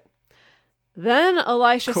opened it. Then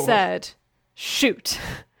Elisha said, shoot.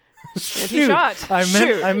 And he shot. I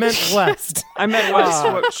meant west. I meant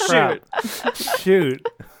west. Shoot.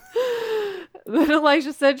 Then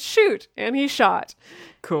Elisha said, shoot. And he shot.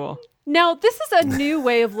 Cool. Now, this is a new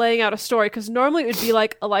way of laying out a story, because normally it would be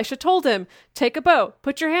like, Elisha told him, take a bow,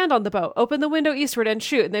 put your hand on the bow, open the window eastward and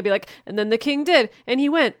shoot. And they'd be like, and then the king did. And he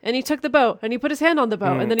went, and he took the bow, and he put his hand on the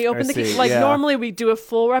bow, and then he opened the key. Like, normally we do a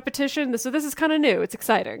full repetition. So this is kind of new. It's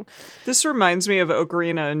exciting. This reminds me of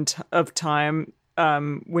Ocarina of Time,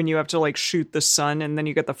 when you have to, like, shoot the sun, and then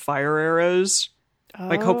you get the fire arrows.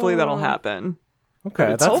 Like, hopefully that'll happen. Okay,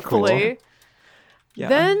 that's hopefully. Cool. Yeah.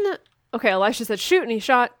 Then... Okay, Elisha said, shoot, and he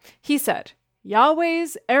shot. He said,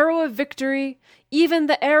 Yahweh's arrow of victory, even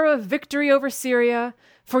the arrow of victory over Syria,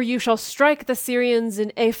 for you shall strike the Syrians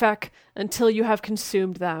in Aphek until you have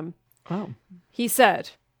consumed them. Oh. He said,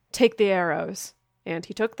 take the arrows. And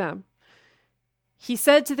he took them. He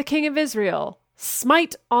said to the king of Israel,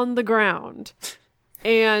 smite on the ground.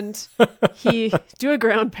 And he, do a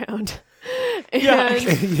ground pound. And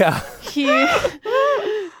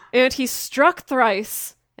he struck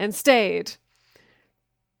thrice and stayed.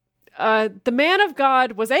 The man of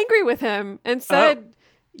God was angry with him and said,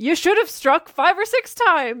 you should have struck 5 or 6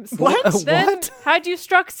 times. What? Then had you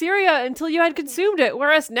struck Syria until you had consumed it,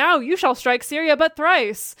 whereas now you shall strike Syria but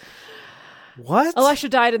thrice. What? Elisha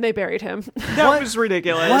died and they buried him. That was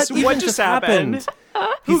ridiculous. What just happened?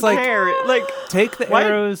 He's Who cares? Like, take the what?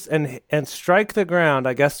 arrows and strike the ground.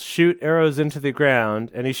 I guess shoot arrows into the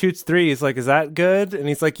ground. And he shoots 3. He's like, is that good? And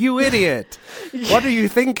he's like, you idiot. What are you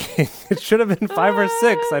thinking? It should have been 5 or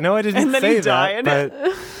 6. I know I didn't and then say he died. that,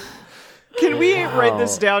 but Can we write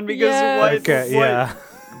this down? Because Yes.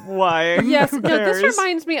 why? Yes, Who no, this cares?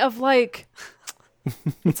 reminds me of like,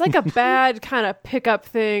 it's like a bad kind of pickup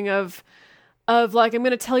thing of like, I'm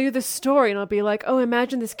going to tell you this story and I'll be like, oh,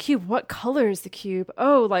 imagine this cube. What color is the cube?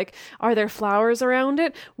 Oh, like, are there flowers around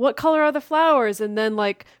it? What color are the flowers? And then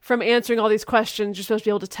like from answering all these questions, you're supposed to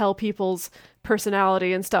be able to tell people's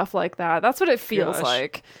personality and stuff like that. That's what it feels Gosh.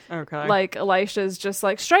 like. Okay. Like Elisha's just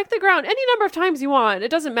like, strike the ground any number of times you want. It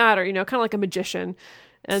doesn't matter, kind of like a magician.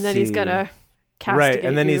 And then he's See. going to castigate right.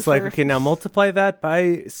 And then you he's like, for- okay, now multiply that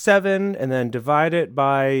by 7 and then divide it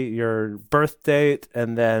by your birth date.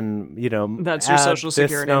 And then, That's your add social this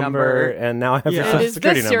security number. And now I have your Yeah. social And is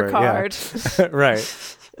security this number. your card? Yeah.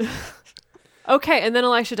 Right. Okay, and then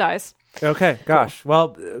Elisha dies. Okay. Gosh.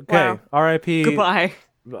 Well, okay. Wow. R.I.P. Goodbye.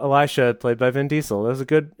 Elisha, played by Vin Diesel. It had a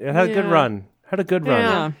good Yeah. run. Had a good run.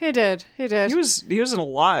 Yeah, he did. He did. He was in a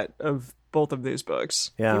lot of both of these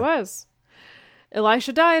books. Yeah. He was.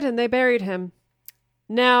 Elisha died and they buried him.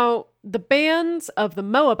 Now, the bands of the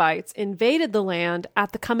Moabites invaded the land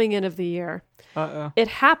at the coming in of the year. Uh-oh. It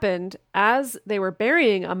happened as they were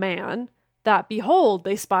burying a man that, behold,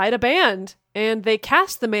 they spied a band, and they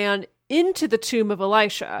cast the man into the tomb of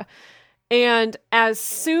Elisha. And as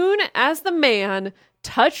soon as the man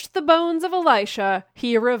touched the bones of Elisha,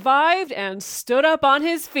 he revived and stood up on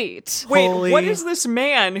his feet. Wait, Holy- what is this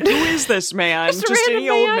man? Who is this man? Just a Just random any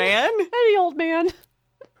old man? Any old man.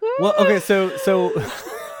 Well, okay, so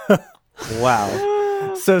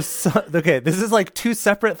wow. So, okay, this is like 2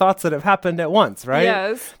 separate thoughts that have happened at once, right?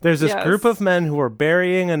 Yes. There's this Yes. group of men who are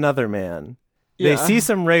burying another man. They Yeah. see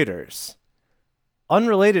some raiders.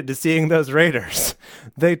 Unrelated to seeing those raiders,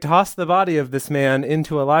 they toss the body of this man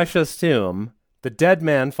into Elisha's tomb. The dead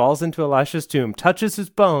man falls into Elisha's tomb, touches his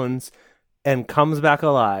bones, and comes back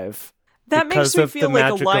alive. That because makes me of feel the like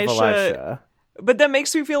magic of Elisha. But that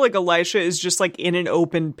makes me feel like Elisha is just like in an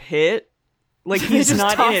open pit. Like he's just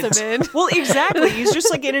not toss in it. him in. Well, exactly. He's just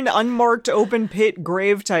like in an unmarked open pit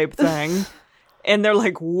grave type thing. And they're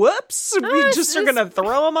like, whoops, we it's- just are going to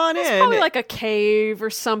throw him on in. Probably like a cave or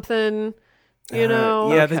something, you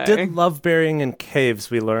know? Yeah, Okay. they did love burying in caves,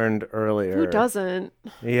 we learned earlier. Who doesn't?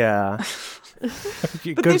 Yeah.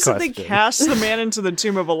 But they said they cast the man into the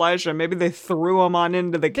tomb of Elisha. Maybe they threw him on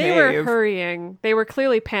into the They cave. were hurrying. They were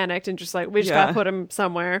clearly panicked and just like, we just Yeah. gotta put him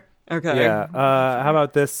somewhere. Okay. Yeah. How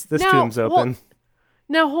about this? This Now, tomb's open.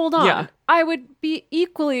 Now, hold on. Yeah. I would be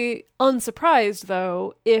equally unsurprised,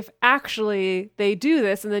 though, if actually they do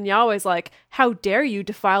this and then Yahweh's like, how dare you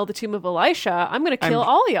defile the tomb of Elisha? I'm going to kill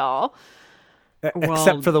all y'all.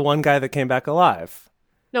 Except for the one guy that came back alive.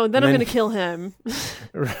 No, and then And I'm then- going to kill him.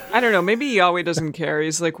 I don't know. Maybe Yahweh doesn't care.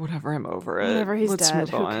 He's like, whatever, I'm over it. Whatever, he's Let's dead. move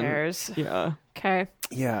Who on. cares? Yeah. Okay.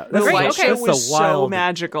 Yeah. Great, Elisha okay. was so a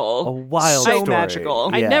magical. wild so story. magical.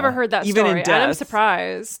 I Yeah. never heard that Even in story, and I'm death.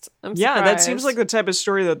 surprised. Yeah, that seems like the type of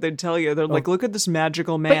story that they'd tell you. They're like, look at this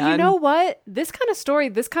magical man. But you know what? This kind of story,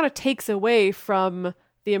 this kind of takes away from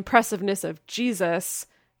the impressiveness of Jesus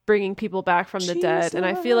bringing people back from the dead. And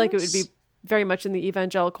I feel like it would be very much in the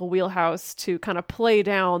evangelical wheelhouse to kind of play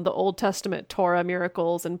down the Old Testament Torah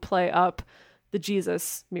miracles and play up the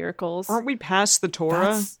Jesus miracles. Aren't we past the Torah?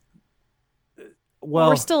 That's- Well, well,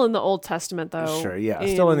 we're still in the Old Testament, though. sure, yeah,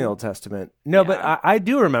 still in the Old Testament. No, but I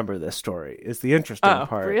do remember this story. Is the interesting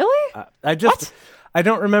part. Really? I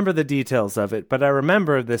don't remember the details of it, but I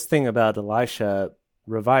remember this thing about Elisha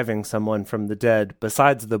reviving someone from the dead,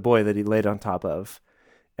 besides the boy that he laid on top of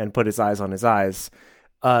and put his eyes on his eyes.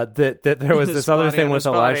 That there was His this other body thing on with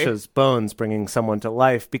his body. Elisha's bones bringing someone to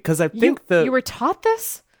life, because I think You were taught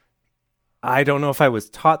this? I don't know if I was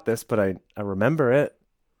taught this, but I remember it.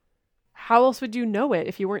 How else would you know it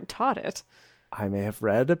if you weren't taught it? I may have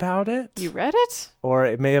read about it. You read it? Or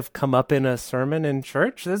it may have come up in a sermon in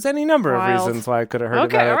church. There's any number Wild. of reasons why I could have heard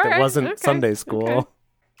Okay, about it all that right, wasn't okay, Sunday school. okay.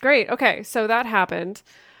 Great. Okay, so that happened.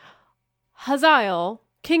 Hazael,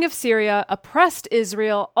 king of Syria, oppressed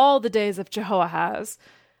Israel all the days of Jehoahaz.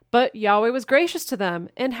 But Yahweh was gracious to them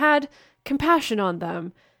and had compassion on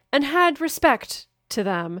them and had respect to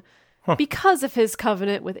them because of his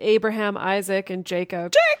covenant with Abraham, Isaac, and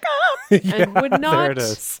Jacob. And would There not it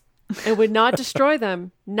is. and would not destroy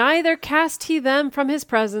them, neither cast he them from his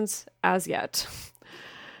presence as yet.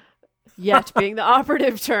 Yet being the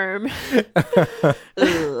operative term.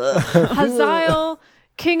 Hazael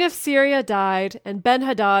king of Syria died, and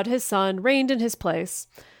Ben-Hadad his son reigned in his place.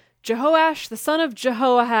 Jehoash the son of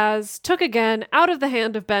Jehoahaz took again out of the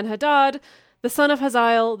hand of Ben-Hadad, the son of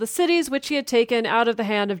Hazael, the cities which he had taken out of the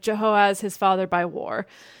hand of Jehoahaz his father by war.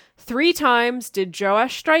 3 times did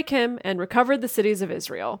Joash strike him and recovered the cities of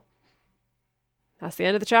Israel. That's the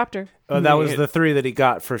end of the chapter. Oh, that was the 3 that he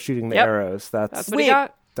got for shooting the arrows. That's what he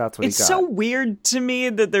got. That's what he got. It's so weird to me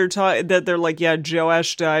that they're like, yeah,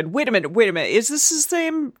 Joash died. Wait a minute. Is this the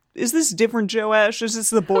same? Is this different Joash? Is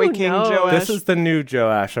this the boy king Joash? This is the new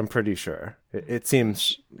Joash, I'm pretty sure. It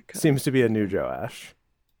seems to be a new Joash.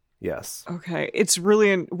 Yes. Okay. It's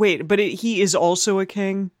really he is also a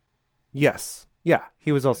king? Yes. Yeah,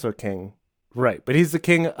 he was also a king. Right, but he's the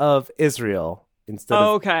king of Israel instead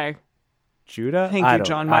of Judah? Thank you,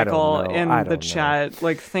 John Michael, in the chat.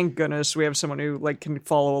 Like, thank goodness we have someone who can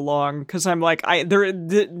follow along, because I'm like,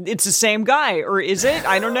 it's the same guy, or is it?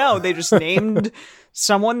 I don't know. They just named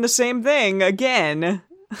someone the same thing again.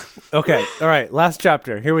 Okay, all right. Last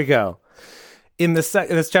chapter. Here we go.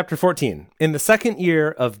 This chapter 14. In the 2nd year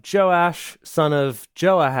of Joash, son of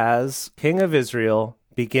Joahaz, king of Israel,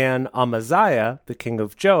 began Amaziah, the king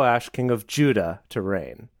of Joash, king of Judah, to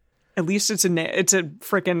reign. At least it's a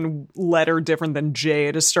freaking letter different than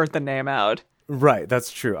J to start the name out. Right,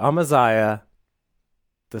 that's true. Amaziah,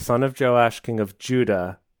 the son of Joash, king of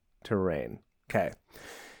Judah, to reign. Okay.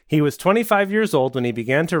 He was 25 years old when he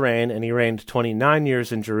began to reign, and he reigned 29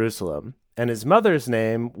 years in Jerusalem. And his mother's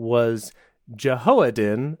name was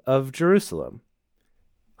Jehoaddin of Jerusalem.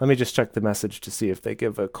 Let me just check the message to see if they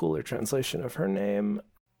give a cooler translation of her name.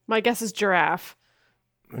 My guess is giraffe.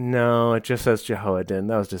 No, it just says Jehoaddin.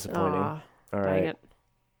 That was disappointing. All right. It.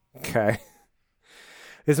 Okay.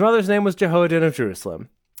 His mother's name was Jehoaddin of Jerusalem.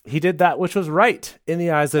 He did that which was right in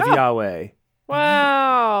the eyes of Yahweh.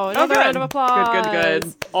 Wow. Another round of applause.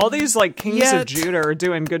 Good. All these kings of Judah are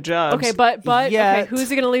doing good jobs. Okay, but okay, who's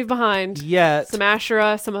he going to leave behind? Some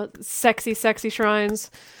Asherah, some sexy shrines.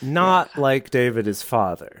 Not like David, his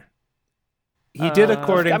father. He did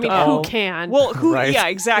according to all... who can? Well, who? Right. Yeah,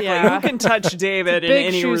 exactly. Yeah. Who can touch David in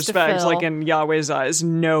any respect? Like in Yahweh's eyes,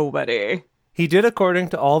 nobody. He did according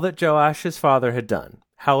to all that Joash his father had done.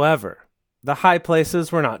 However, the high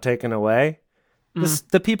places were not taken away.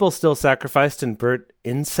 The people still sacrificed and burnt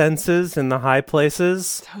incenses in the high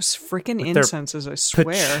places. Those freaking incenses, I swear.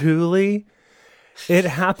 Patchouli. It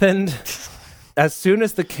happened as soon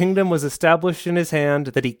as the kingdom was established in his hand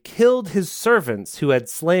that he killed his servants who had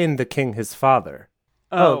slain the king his father.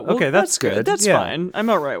 Okay, that's good. That's fine. I'm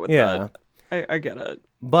all right with that. I get it.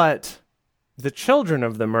 But the children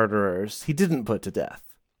of the murderers he didn't put to death,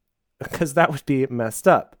 because that would be messed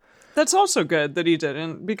up. That's also good that he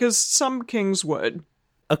didn't, because some kings would.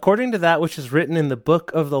 According to that which is written in the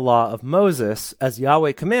book of the law of Moses, as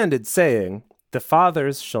Yahweh commanded, saying, the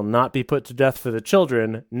fathers shall not be put to death for the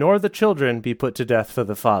children, nor the children be put to death for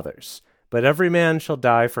the fathers, but every man shall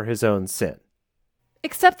die for his own sin.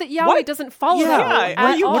 Except that Yahweh doesn't follow that.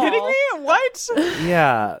 Are you all. kidding me? What?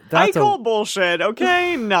 Yeah. I call bullshit,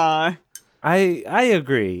 okay? Nah. I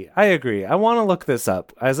agree. I want to look this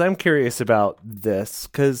up, as I'm curious about this,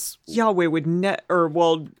 because... Yahweh would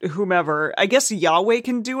whomever. I guess Yahweh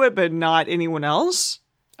can do it, but not anyone else?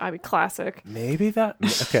 I mean, classic. Maybe that...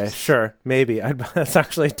 Okay, sure. Maybe. That's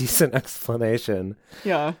actually a decent explanation.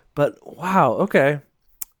 Yeah. But, wow, okay.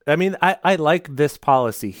 I mean, I like this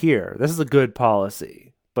policy here. This is a good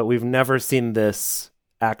policy, but we've never seen this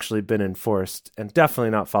actually been enforced, and definitely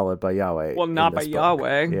not followed by Yahweh. Well, not by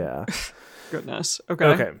Yahweh. Yeah. Goodness.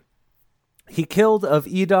 Okay. He killed of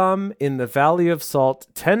Edom in the Valley of Salt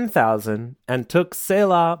 10,000 and took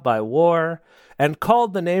Selah by war and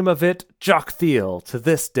called the name of it Joktheel to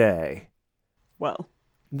this day. Well.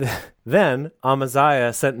 Then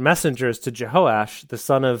Amaziah sent messengers to Jehoash, the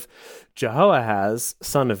son of Jehoahaz,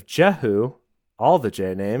 son of Jehu, all the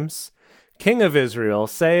J names, king of Israel,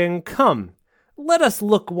 saying, come, let us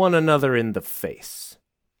look one another in the face.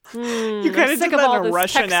 You kind of did that in a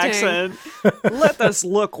Russian accent. Let us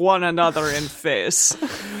look one another in face.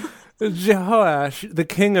 Jehoash, the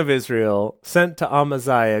king of Israel, sent to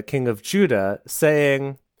Amaziah, king of Judah,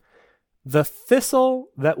 saying, the thistle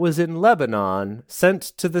that was in Lebanon sent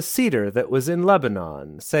to the cedar that was in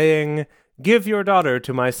Lebanon, saying, give your daughter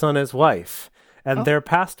to my son as wife. And there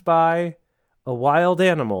passed by a wild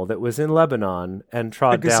animal that was in Lebanon and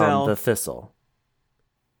trod down the thistle.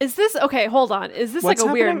 Is this okay? Hold on. Is this what's like a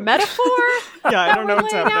happening? weird metaphor? Yeah, I don't know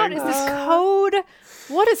what's happening. Is this code?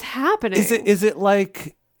 What is happening? Is it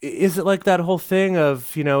like that whole thing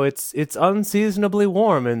of, it's unseasonably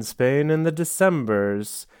warm in Spain in the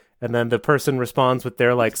Decembers, And then the person responds with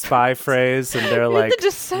their like spy phrase, and they're like,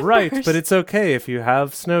 right, but it's okay if you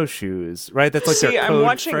have snowshoes, right? That's like their code I'm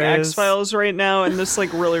watching phrase. X-Files right now, and this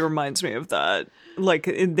like really reminds me of that. Like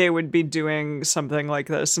they would be doing something like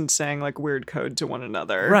this and saying like weird code to one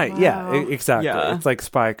another. Right, Wow. yeah, exactly. Yeah. It's like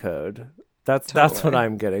spy code. That's what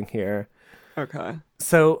I'm getting here. Okay.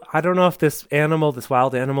 So I don't know if this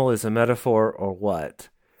wild animal is a metaphor or what.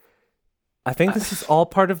 I think this is all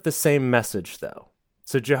part of the same message, though.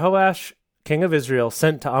 So Jehoash, king of Israel,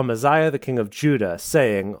 sent to Amaziah, the king of Judah,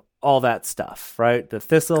 saying all that stuff, right? The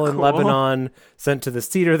thistle in Lebanon, sent to the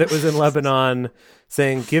cedar that was in Lebanon,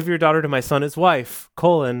 saying, give your daughter to my son as wife, :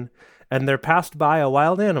 and there passed by a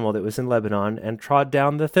wild animal that was in Lebanon and trod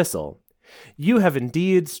down the thistle. You have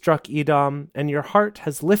indeed struck Edom, and your heart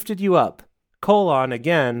has lifted you up, :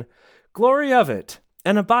 again, glory of it,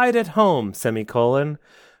 and abide at home, :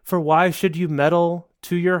 for why should you meddle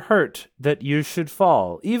to your hurt that you should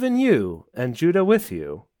fall, even you, and Judah with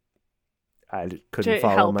you? I couldn't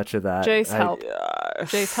follow help. much of that. Jace, help.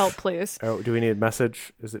 Jace, help, please. Oh, do we need a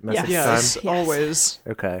message? Is it message Yes, time? always.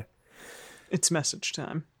 Okay. It's message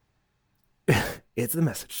time. It's the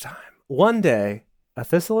message time. One day, a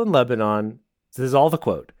thistle in Lebanon, this is all the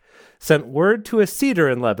quote, sent word to a cedar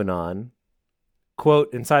in Lebanon,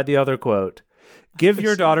 quote, inside the other quote, give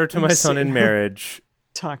your daughter to my son in marriage.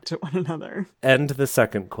 Talk to one another. End the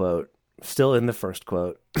second quote. Still in the first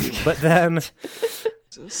quote. But then,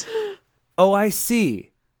 oh, I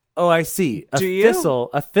see. A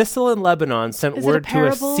thistle in Lebanon sent word to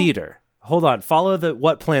a cedar. Hold on. Follow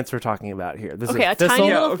what plants we're talking about here. This is a thistle.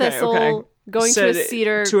 tiny little thistle going to a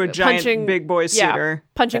cedar. To a giant punching, big boy cedar.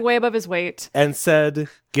 Punching way above his weight. And said,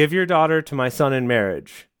 give your daughter to my son in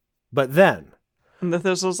marriage. But then. And the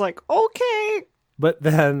thistle's like, okay. But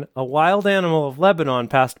then a wild animal of Lebanon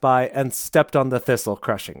passed by and stepped on the thistle,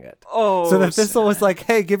 crushing it. Oh, so the thistle was like,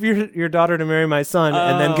 hey, give your daughter to marry my son,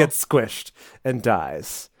 and then gets squished and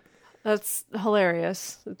dies. That's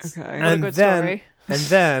hilarious. It's okay. a good story. And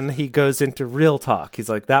then he goes into real talk. He's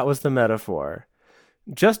like, that was the metaphor.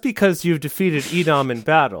 Just because you've defeated Edom in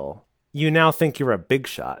battle, you now think you're a big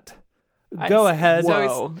shot. Go ahead.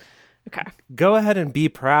 Whoa. Okay. Go ahead and be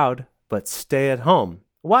proud, but stay at home.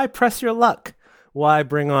 Why press your luck? Why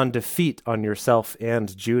bring on defeat on yourself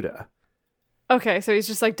and Judah? Okay, so he's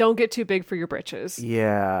just like, don't get too big for your britches.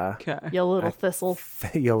 Yeah. Okay. You little thistle.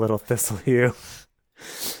 You little thistle, you.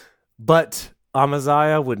 But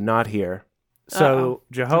Amaziah would not hear. So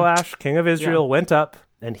Jehoash, king of Israel, went up,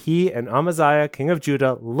 and he and Amaziah, king of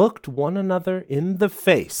Judah, looked one another in the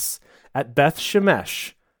face at Beth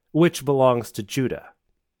Shemesh, which belongs to Judah.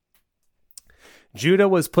 Judah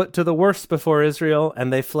was put to the worst before Israel,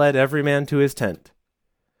 and they fled every man to his tent.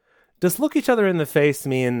 Does look each other in the face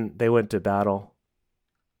mean they went to battle?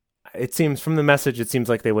 It seems, from the message, it seems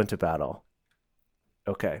like they went to battle.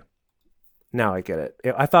 Okay. Now I get it.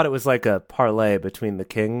 I thought it was like a parlay between the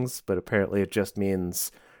kings, but apparently it just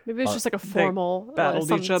means... Maybe it's just like a formal...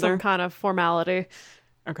 battled each other? Some kind of formality.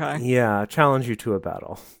 Okay. Yeah, challenge you to a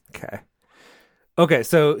battle. Okay,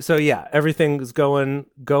 so yeah, everything's going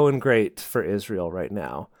great for Israel right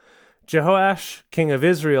now. Jehoash, king of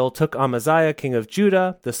Israel, took Amaziah, king of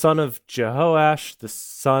Judah, the son of Jehoash, the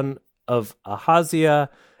son of Ahaziah,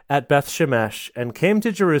 at Beth Shemesh, and came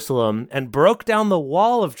to Jerusalem, and broke down the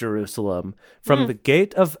wall of Jerusalem from the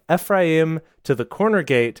gate of Ephraim to the corner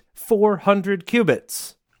gate, 400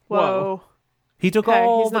 cubits. Whoa. He took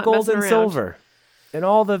all the gold and silver, and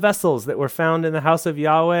all the vessels that were found in the house of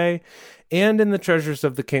Yahweh, and in the treasures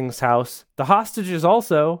of the king's house, the hostages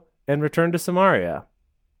also, and returned to Samaria.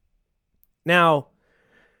 Now,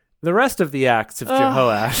 the rest of the acts of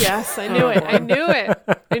Jehoash. Yes, I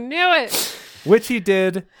knew it. Which he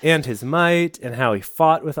did, and his might, and how he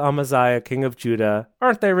fought with Amaziah, king of Judah.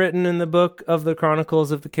 Aren't they written in the book of the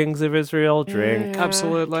Chronicles of the Kings of Israel? Drink. Yeah,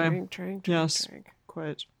 absolutely. Drink. Yes,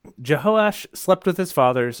 quite. Jehoash slept with his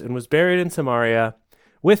fathers and was buried in Samaria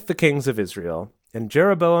with the kings of Israel. And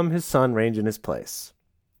Jeroboam his son reigned in his place.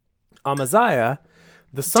 Amaziah,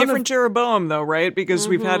 the son Different Jeroboam, though, right? Because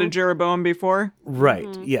we've had a Jeroboam before?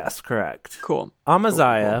 Right, yes, correct. Cool.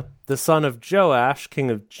 Amaziah, the son of Joash,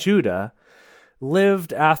 king of Judah,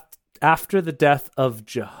 lived after the death of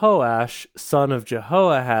Jehoash, son of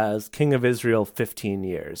Jehoahaz, king of Israel, 15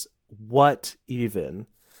 years. What even?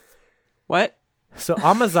 What? So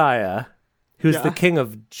Amaziah, who's the king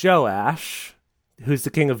of Joash, who's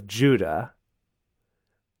the king of Judah,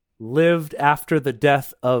 lived after the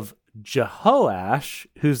death of Jehoash,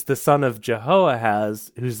 who's the son of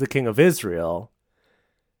Jehoahaz, who's the king of Israel.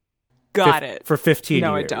 Got it. For 15 years.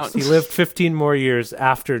 No, I don't. He lived 15 more years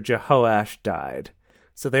after Jehoash died.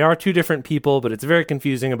 So they are two different people, but it's very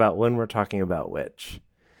confusing about when we're talking about which.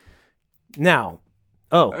 Now,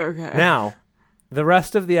 the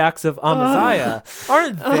rest of the acts of Amaziah,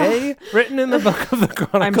 aren't they written in the book of the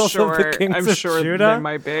Chronicles of the Kings of Judah? They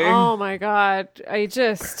might be. Oh my God. I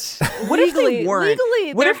just... What if they weren't?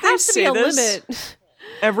 Legally, What there if they has to be say a this limit.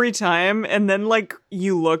 every time, and then, like,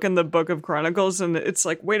 you look in the book of Chronicles, and it's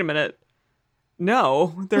like, wait a minute.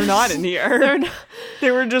 No, they're not in here. They're not. They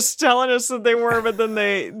were just telling us that they were, but then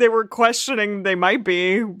they were questioning they might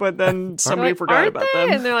be, but then somebody Like, forgot aren't about they?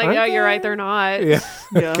 them. And they're like, Aren't yeah, you're they? right, they're not. Yeah.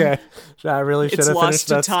 Yeah. Okay. I really should It's have lost finished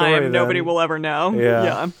to that time. story. Nobody then. will ever know.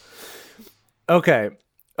 Yeah. Okay.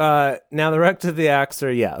 Now the rest of the acts are,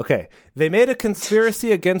 okay. They made a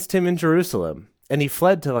conspiracy against him in Jerusalem, and he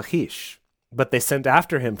fled to Lachish. But they sent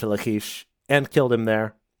after him to Lachish and killed him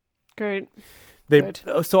there. Great.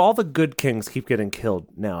 So all the good kings keep getting killed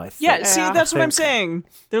now, I think. Yeah, see, Yeah. that's what I'm saying.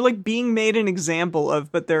 They're like being made an example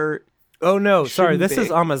of, but they're... Oh, no, sorry. Shouldn't This be.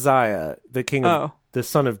 is Amaziah, the king of the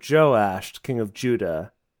son of Joash, king of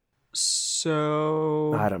Judah.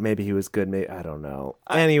 So... Maybe he was good. Maybe, I don't know.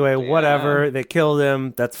 Anyway, whatever. They killed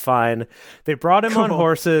him. That's fine. They brought him on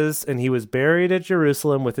horses, and he was buried at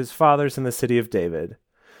Jerusalem with his fathers in the city of David.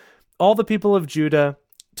 All the people of Judah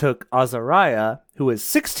took Azariah, who was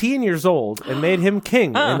 16 years old, and made him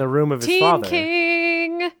king in the room of his father.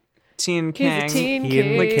 Teen Teen He's a King. teen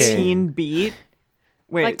king. Like King. Teen Beat.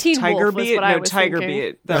 Wait, Like Teen Tiger Wolf was Beat? what I No, was Tiger thinking.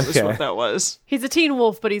 Beat. That was Okay. what that was. He's a teen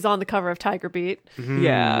wolf, but he's on the cover of Tiger Beat.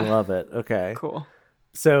 Yeah. Love it. Okay. Cool.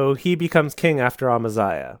 So he becomes king after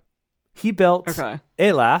Amaziah. He built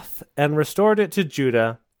Elath and restored it to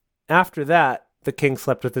Judah. After that, the king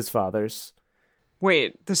slept with his fathers.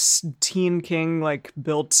 Wait, this Teen King, like,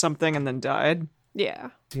 built something and then died?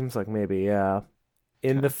 Yeah. Seems like maybe, yeah.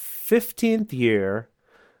 In the 15th year,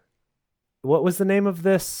 what was the name of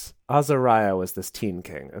this? Azariah was this teen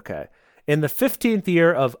king. Okay. In the 15th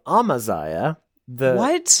year of Amaziah,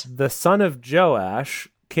 the son of Joash,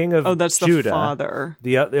 king of that's Judah. the father.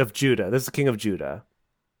 Of Judah. This is the king of Judah.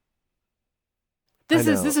 This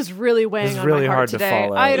is really weighing This is on really my heart hard to today.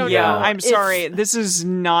 follow. I don't Yeah, know. I'm sorry. This is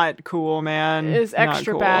not cool, man. It's Not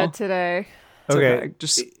extra cool. bad today. It's Okay.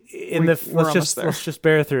 Just Let's just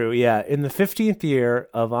bear through. Yeah, in the 15th year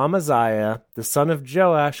of Amaziah, the son of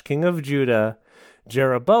Joash, king of Judah,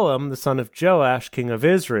 Jeroboam, the son of Joash, king of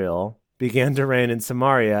Israel, began to reign in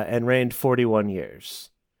Samaria and reigned 41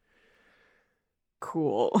 years.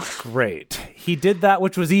 cool. Great. He did that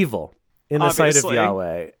which was evil in the sight of Obviously.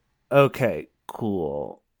 Yahweh. Okay,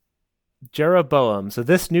 cool. Jeroboam. So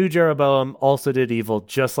this new Jeroboam also did evil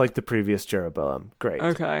just like the previous Jeroboam. Great.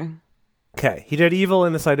 Okay, he did evil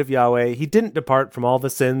in the sight of Yahweh. He didn't depart from all the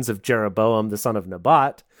sins of Jeroboam, the son of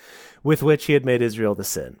Nebat, with which he had made Israel to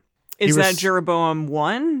sin. Is that Jeroboam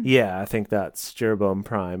 1? Yeah, I think that's Jeroboam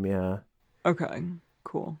Prime, yeah. Okay,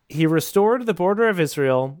 cool. He restored the border of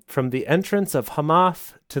Israel from the entrance of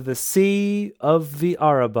Hamath to the sea of the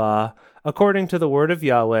Arabah, according to the word of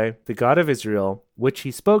Yahweh, the God of Israel, which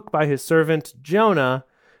he spoke by his servant Jonah,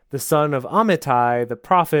 the son of Amittai, the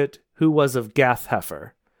prophet, who was of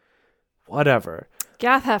Gath-Hepher. Whatever.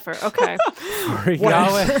 Gath-Hepher. Okay. For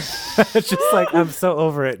Yahweh, it's just like, I'm so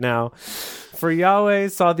over it now. For Yahweh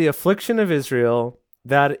saw the affliction of Israel,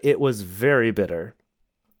 that it was very bitter.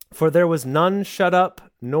 For there was none shut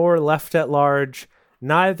up, nor left at large,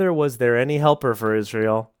 neither was there any helper for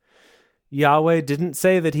Israel. Yahweh didn't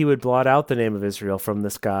say that he would blot out the name of Israel from the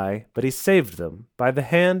sky, but he saved them by the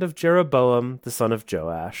hand of Jeroboam, the son of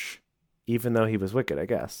Joash, even though he was wicked, I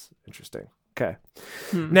guess. Interesting. Okay.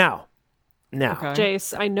 Now. Okay.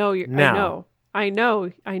 Jace, I know you're. Now. I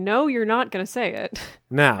know you're not going to say it.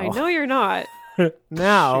 Now. I know you're not.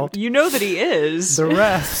 Now. You know that he is. The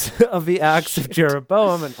rest of the acts of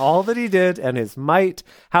Jeroboam and all that he did and his might,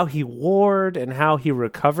 how he warred and how he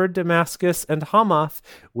recovered Damascus and Hamath,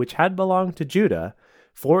 which had belonged to Judah,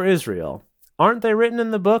 for Israel. Aren't they written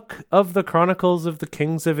in the book of the Chronicles of the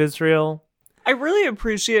Kings of Israel? I really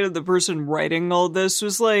appreciated the person writing all this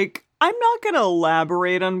was like, I'm not going to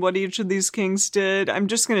elaborate on what each of these kings did. I'm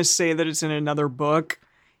just going to say that it's in another book.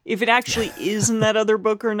 If it actually is in that other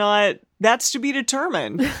book or not, that's to be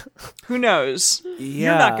determined. Who knows?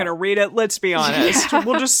 You're not going to read it, let's be honest.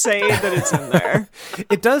 We'll just say that it's in there.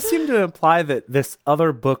 It does seem to imply that this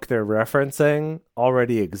other book they're referencing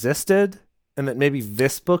already existed, and that maybe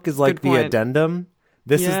this book is like Good the point. addendum.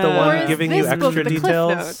 This is the Yeah. Or one is giving this you book extra the Cliff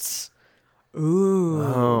details. Notes? Ooh.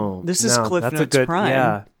 Oh, This is no, Cliff that's Notes a good, Prime.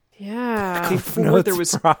 Yeah. Yeah. Before there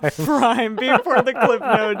was Prime, before the Cliff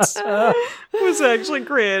Notes was actually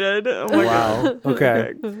created. Oh my God. Wow.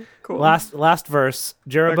 Okay. Cool. Last verse.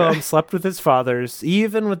 Jeroboam slept with his fathers,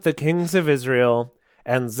 even with the kings of Israel,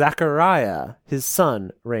 and Zechariah, his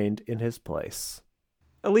son, reigned in his place.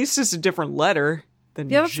 At least it's a different letter than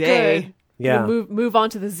that's J. good. Yeah. Move on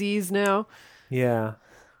to the Z's now. Yeah.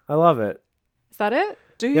 I love it. Is that it?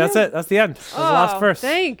 Do you? Yeah, that's it. That's the end. That's the last verse.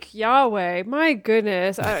 Thank Yahweh. My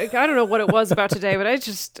goodness. I don't know what it was about today, but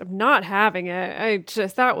I'm not having it.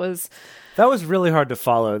 That was really hard to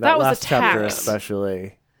follow. That was last a chapter tax.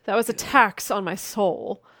 especially. That was a tax on my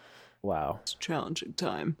soul. Wow. It's a challenging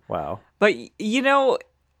time. Wow. But,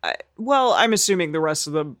 I'm assuming the rest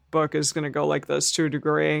of the book is going to go like this to a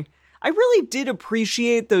degree. I really did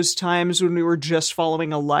appreciate those times when we were just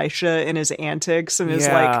following Elisha and his antics and his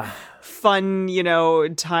fun,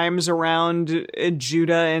 times around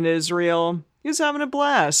Judah and Israel. He was having a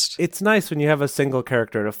blast. It's nice when you have a single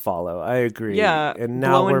character to follow. I agree. Yeah, and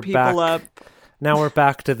now blowing we're people back. up. Now we're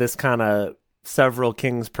back to this kind of several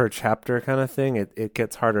kings per chapter kind of thing. It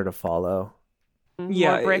gets harder to follow.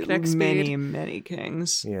 Yeah, More breakneck speed. many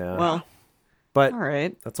kings. Yeah. Well, but all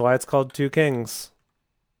right. That's why it's called Two Kings.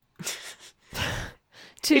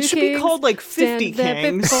 It should be called like 50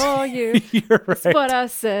 kings. Before you. You're right. That's what I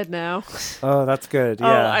said now. Oh, that's good. Yeah.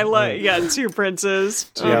 Oh, I like, two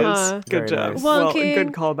princes. Jeez. Good Very job. nice. One Well, king.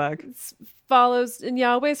 good callback. Follows in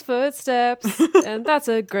Yahweh's footsteps, and that's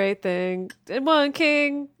a great thing. And one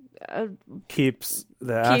king keeps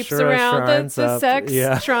the keeps Asherah around shrines the up. sex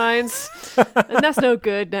Yeah. shrines, and that's no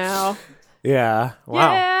good now. Yeah.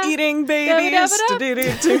 Wow. Yeah. Eating babies.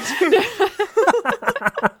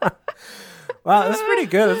 Wow, that's pretty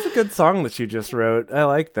good. That's a good song that you just wrote. I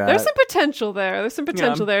like that. There's some potential there. There's some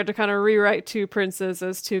potential there to kind of rewrite two princes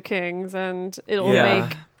as two kings, and it'll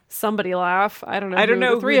make somebody laugh. I don't know. I don't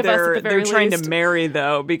know the three who of us at the very they're trying least. to marry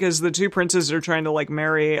though, because the two princes are trying to like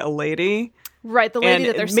marry a lady. Right, the lady And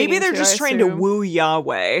that they're maybe singing they're to, just I trying to assume. woo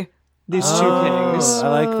Yahweh. These two kings. I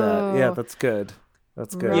like that. Yeah, that's good.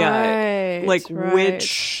 That's good. Yeah, like right.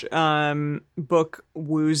 which book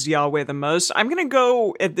woos Yahweh the most? I'm gonna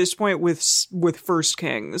go at this point with First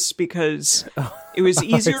Kings because it was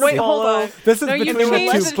easier to Wait, hold follow. on. This is No, between you've the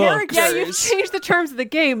changed two the books. Yeah, you've changed the terms of the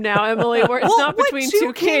game now, Emily, where it's not between what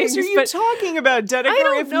two kings. are you but talking about, Dedeker? I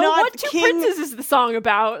don't if know. not What two king... princes is the song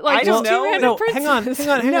about? Like, I just don't two know. random No, princes. hang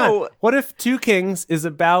on. No. What if Two Kings is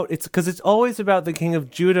about, it's because it's always about the king of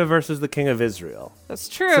Judah versus the king of Israel. That's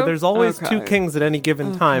true. So there's always two Okay. kings at any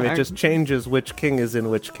given time. It Okay. just changes which king is in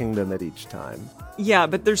which kingdom at each time. Yeah,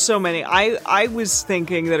 but there's so many. I was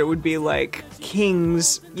thinking that it would be like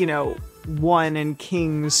Kings, 1 and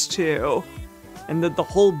Kings 2, and that the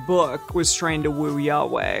whole book was trying to woo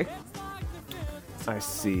Yahweh. I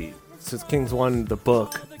see. So it's Kings 1, the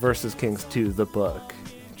book, versus Kings 2, the book.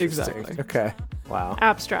 Interesting. Exactly. Okay. Wow.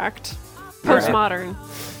 Abstract. Postmodern.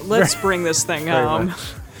 Let's bring this thing Very home. much.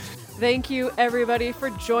 Thank you, everybody, for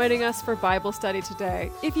joining us for Bible study today.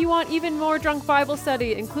 If you want even more Drunk Bible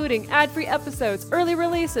Study, including ad-free episodes, early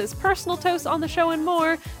releases, personal toasts on the show, and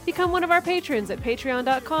more, become one of our patrons at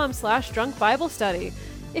patreon.com/drunkbiblestudy.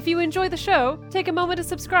 If you enjoy the show, take a moment to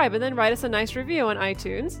subscribe and then write us a nice review on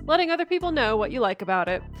iTunes, letting other people know what you like about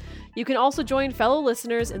it. You can also join fellow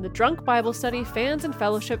listeners in the Drunk Bible Study Fans and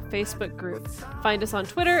Fellowship Facebook group. Find us on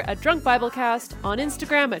Twitter at Drunk Biblecast, on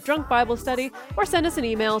Instagram at Drunk Bible Study, or send us an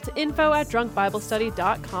email to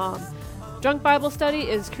info@drunkbiblestudy.com. Drunk Bible Study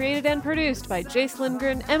is created and produced by Jace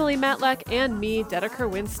Lindgren, Emily Matlack, and me, Dedeker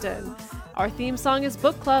Winston. Our theme song is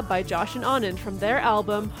Book Club by Josh and Anand from their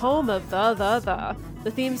album Home of the.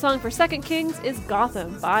 The theme song for Second Kings is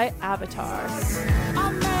Gotham by Avatar.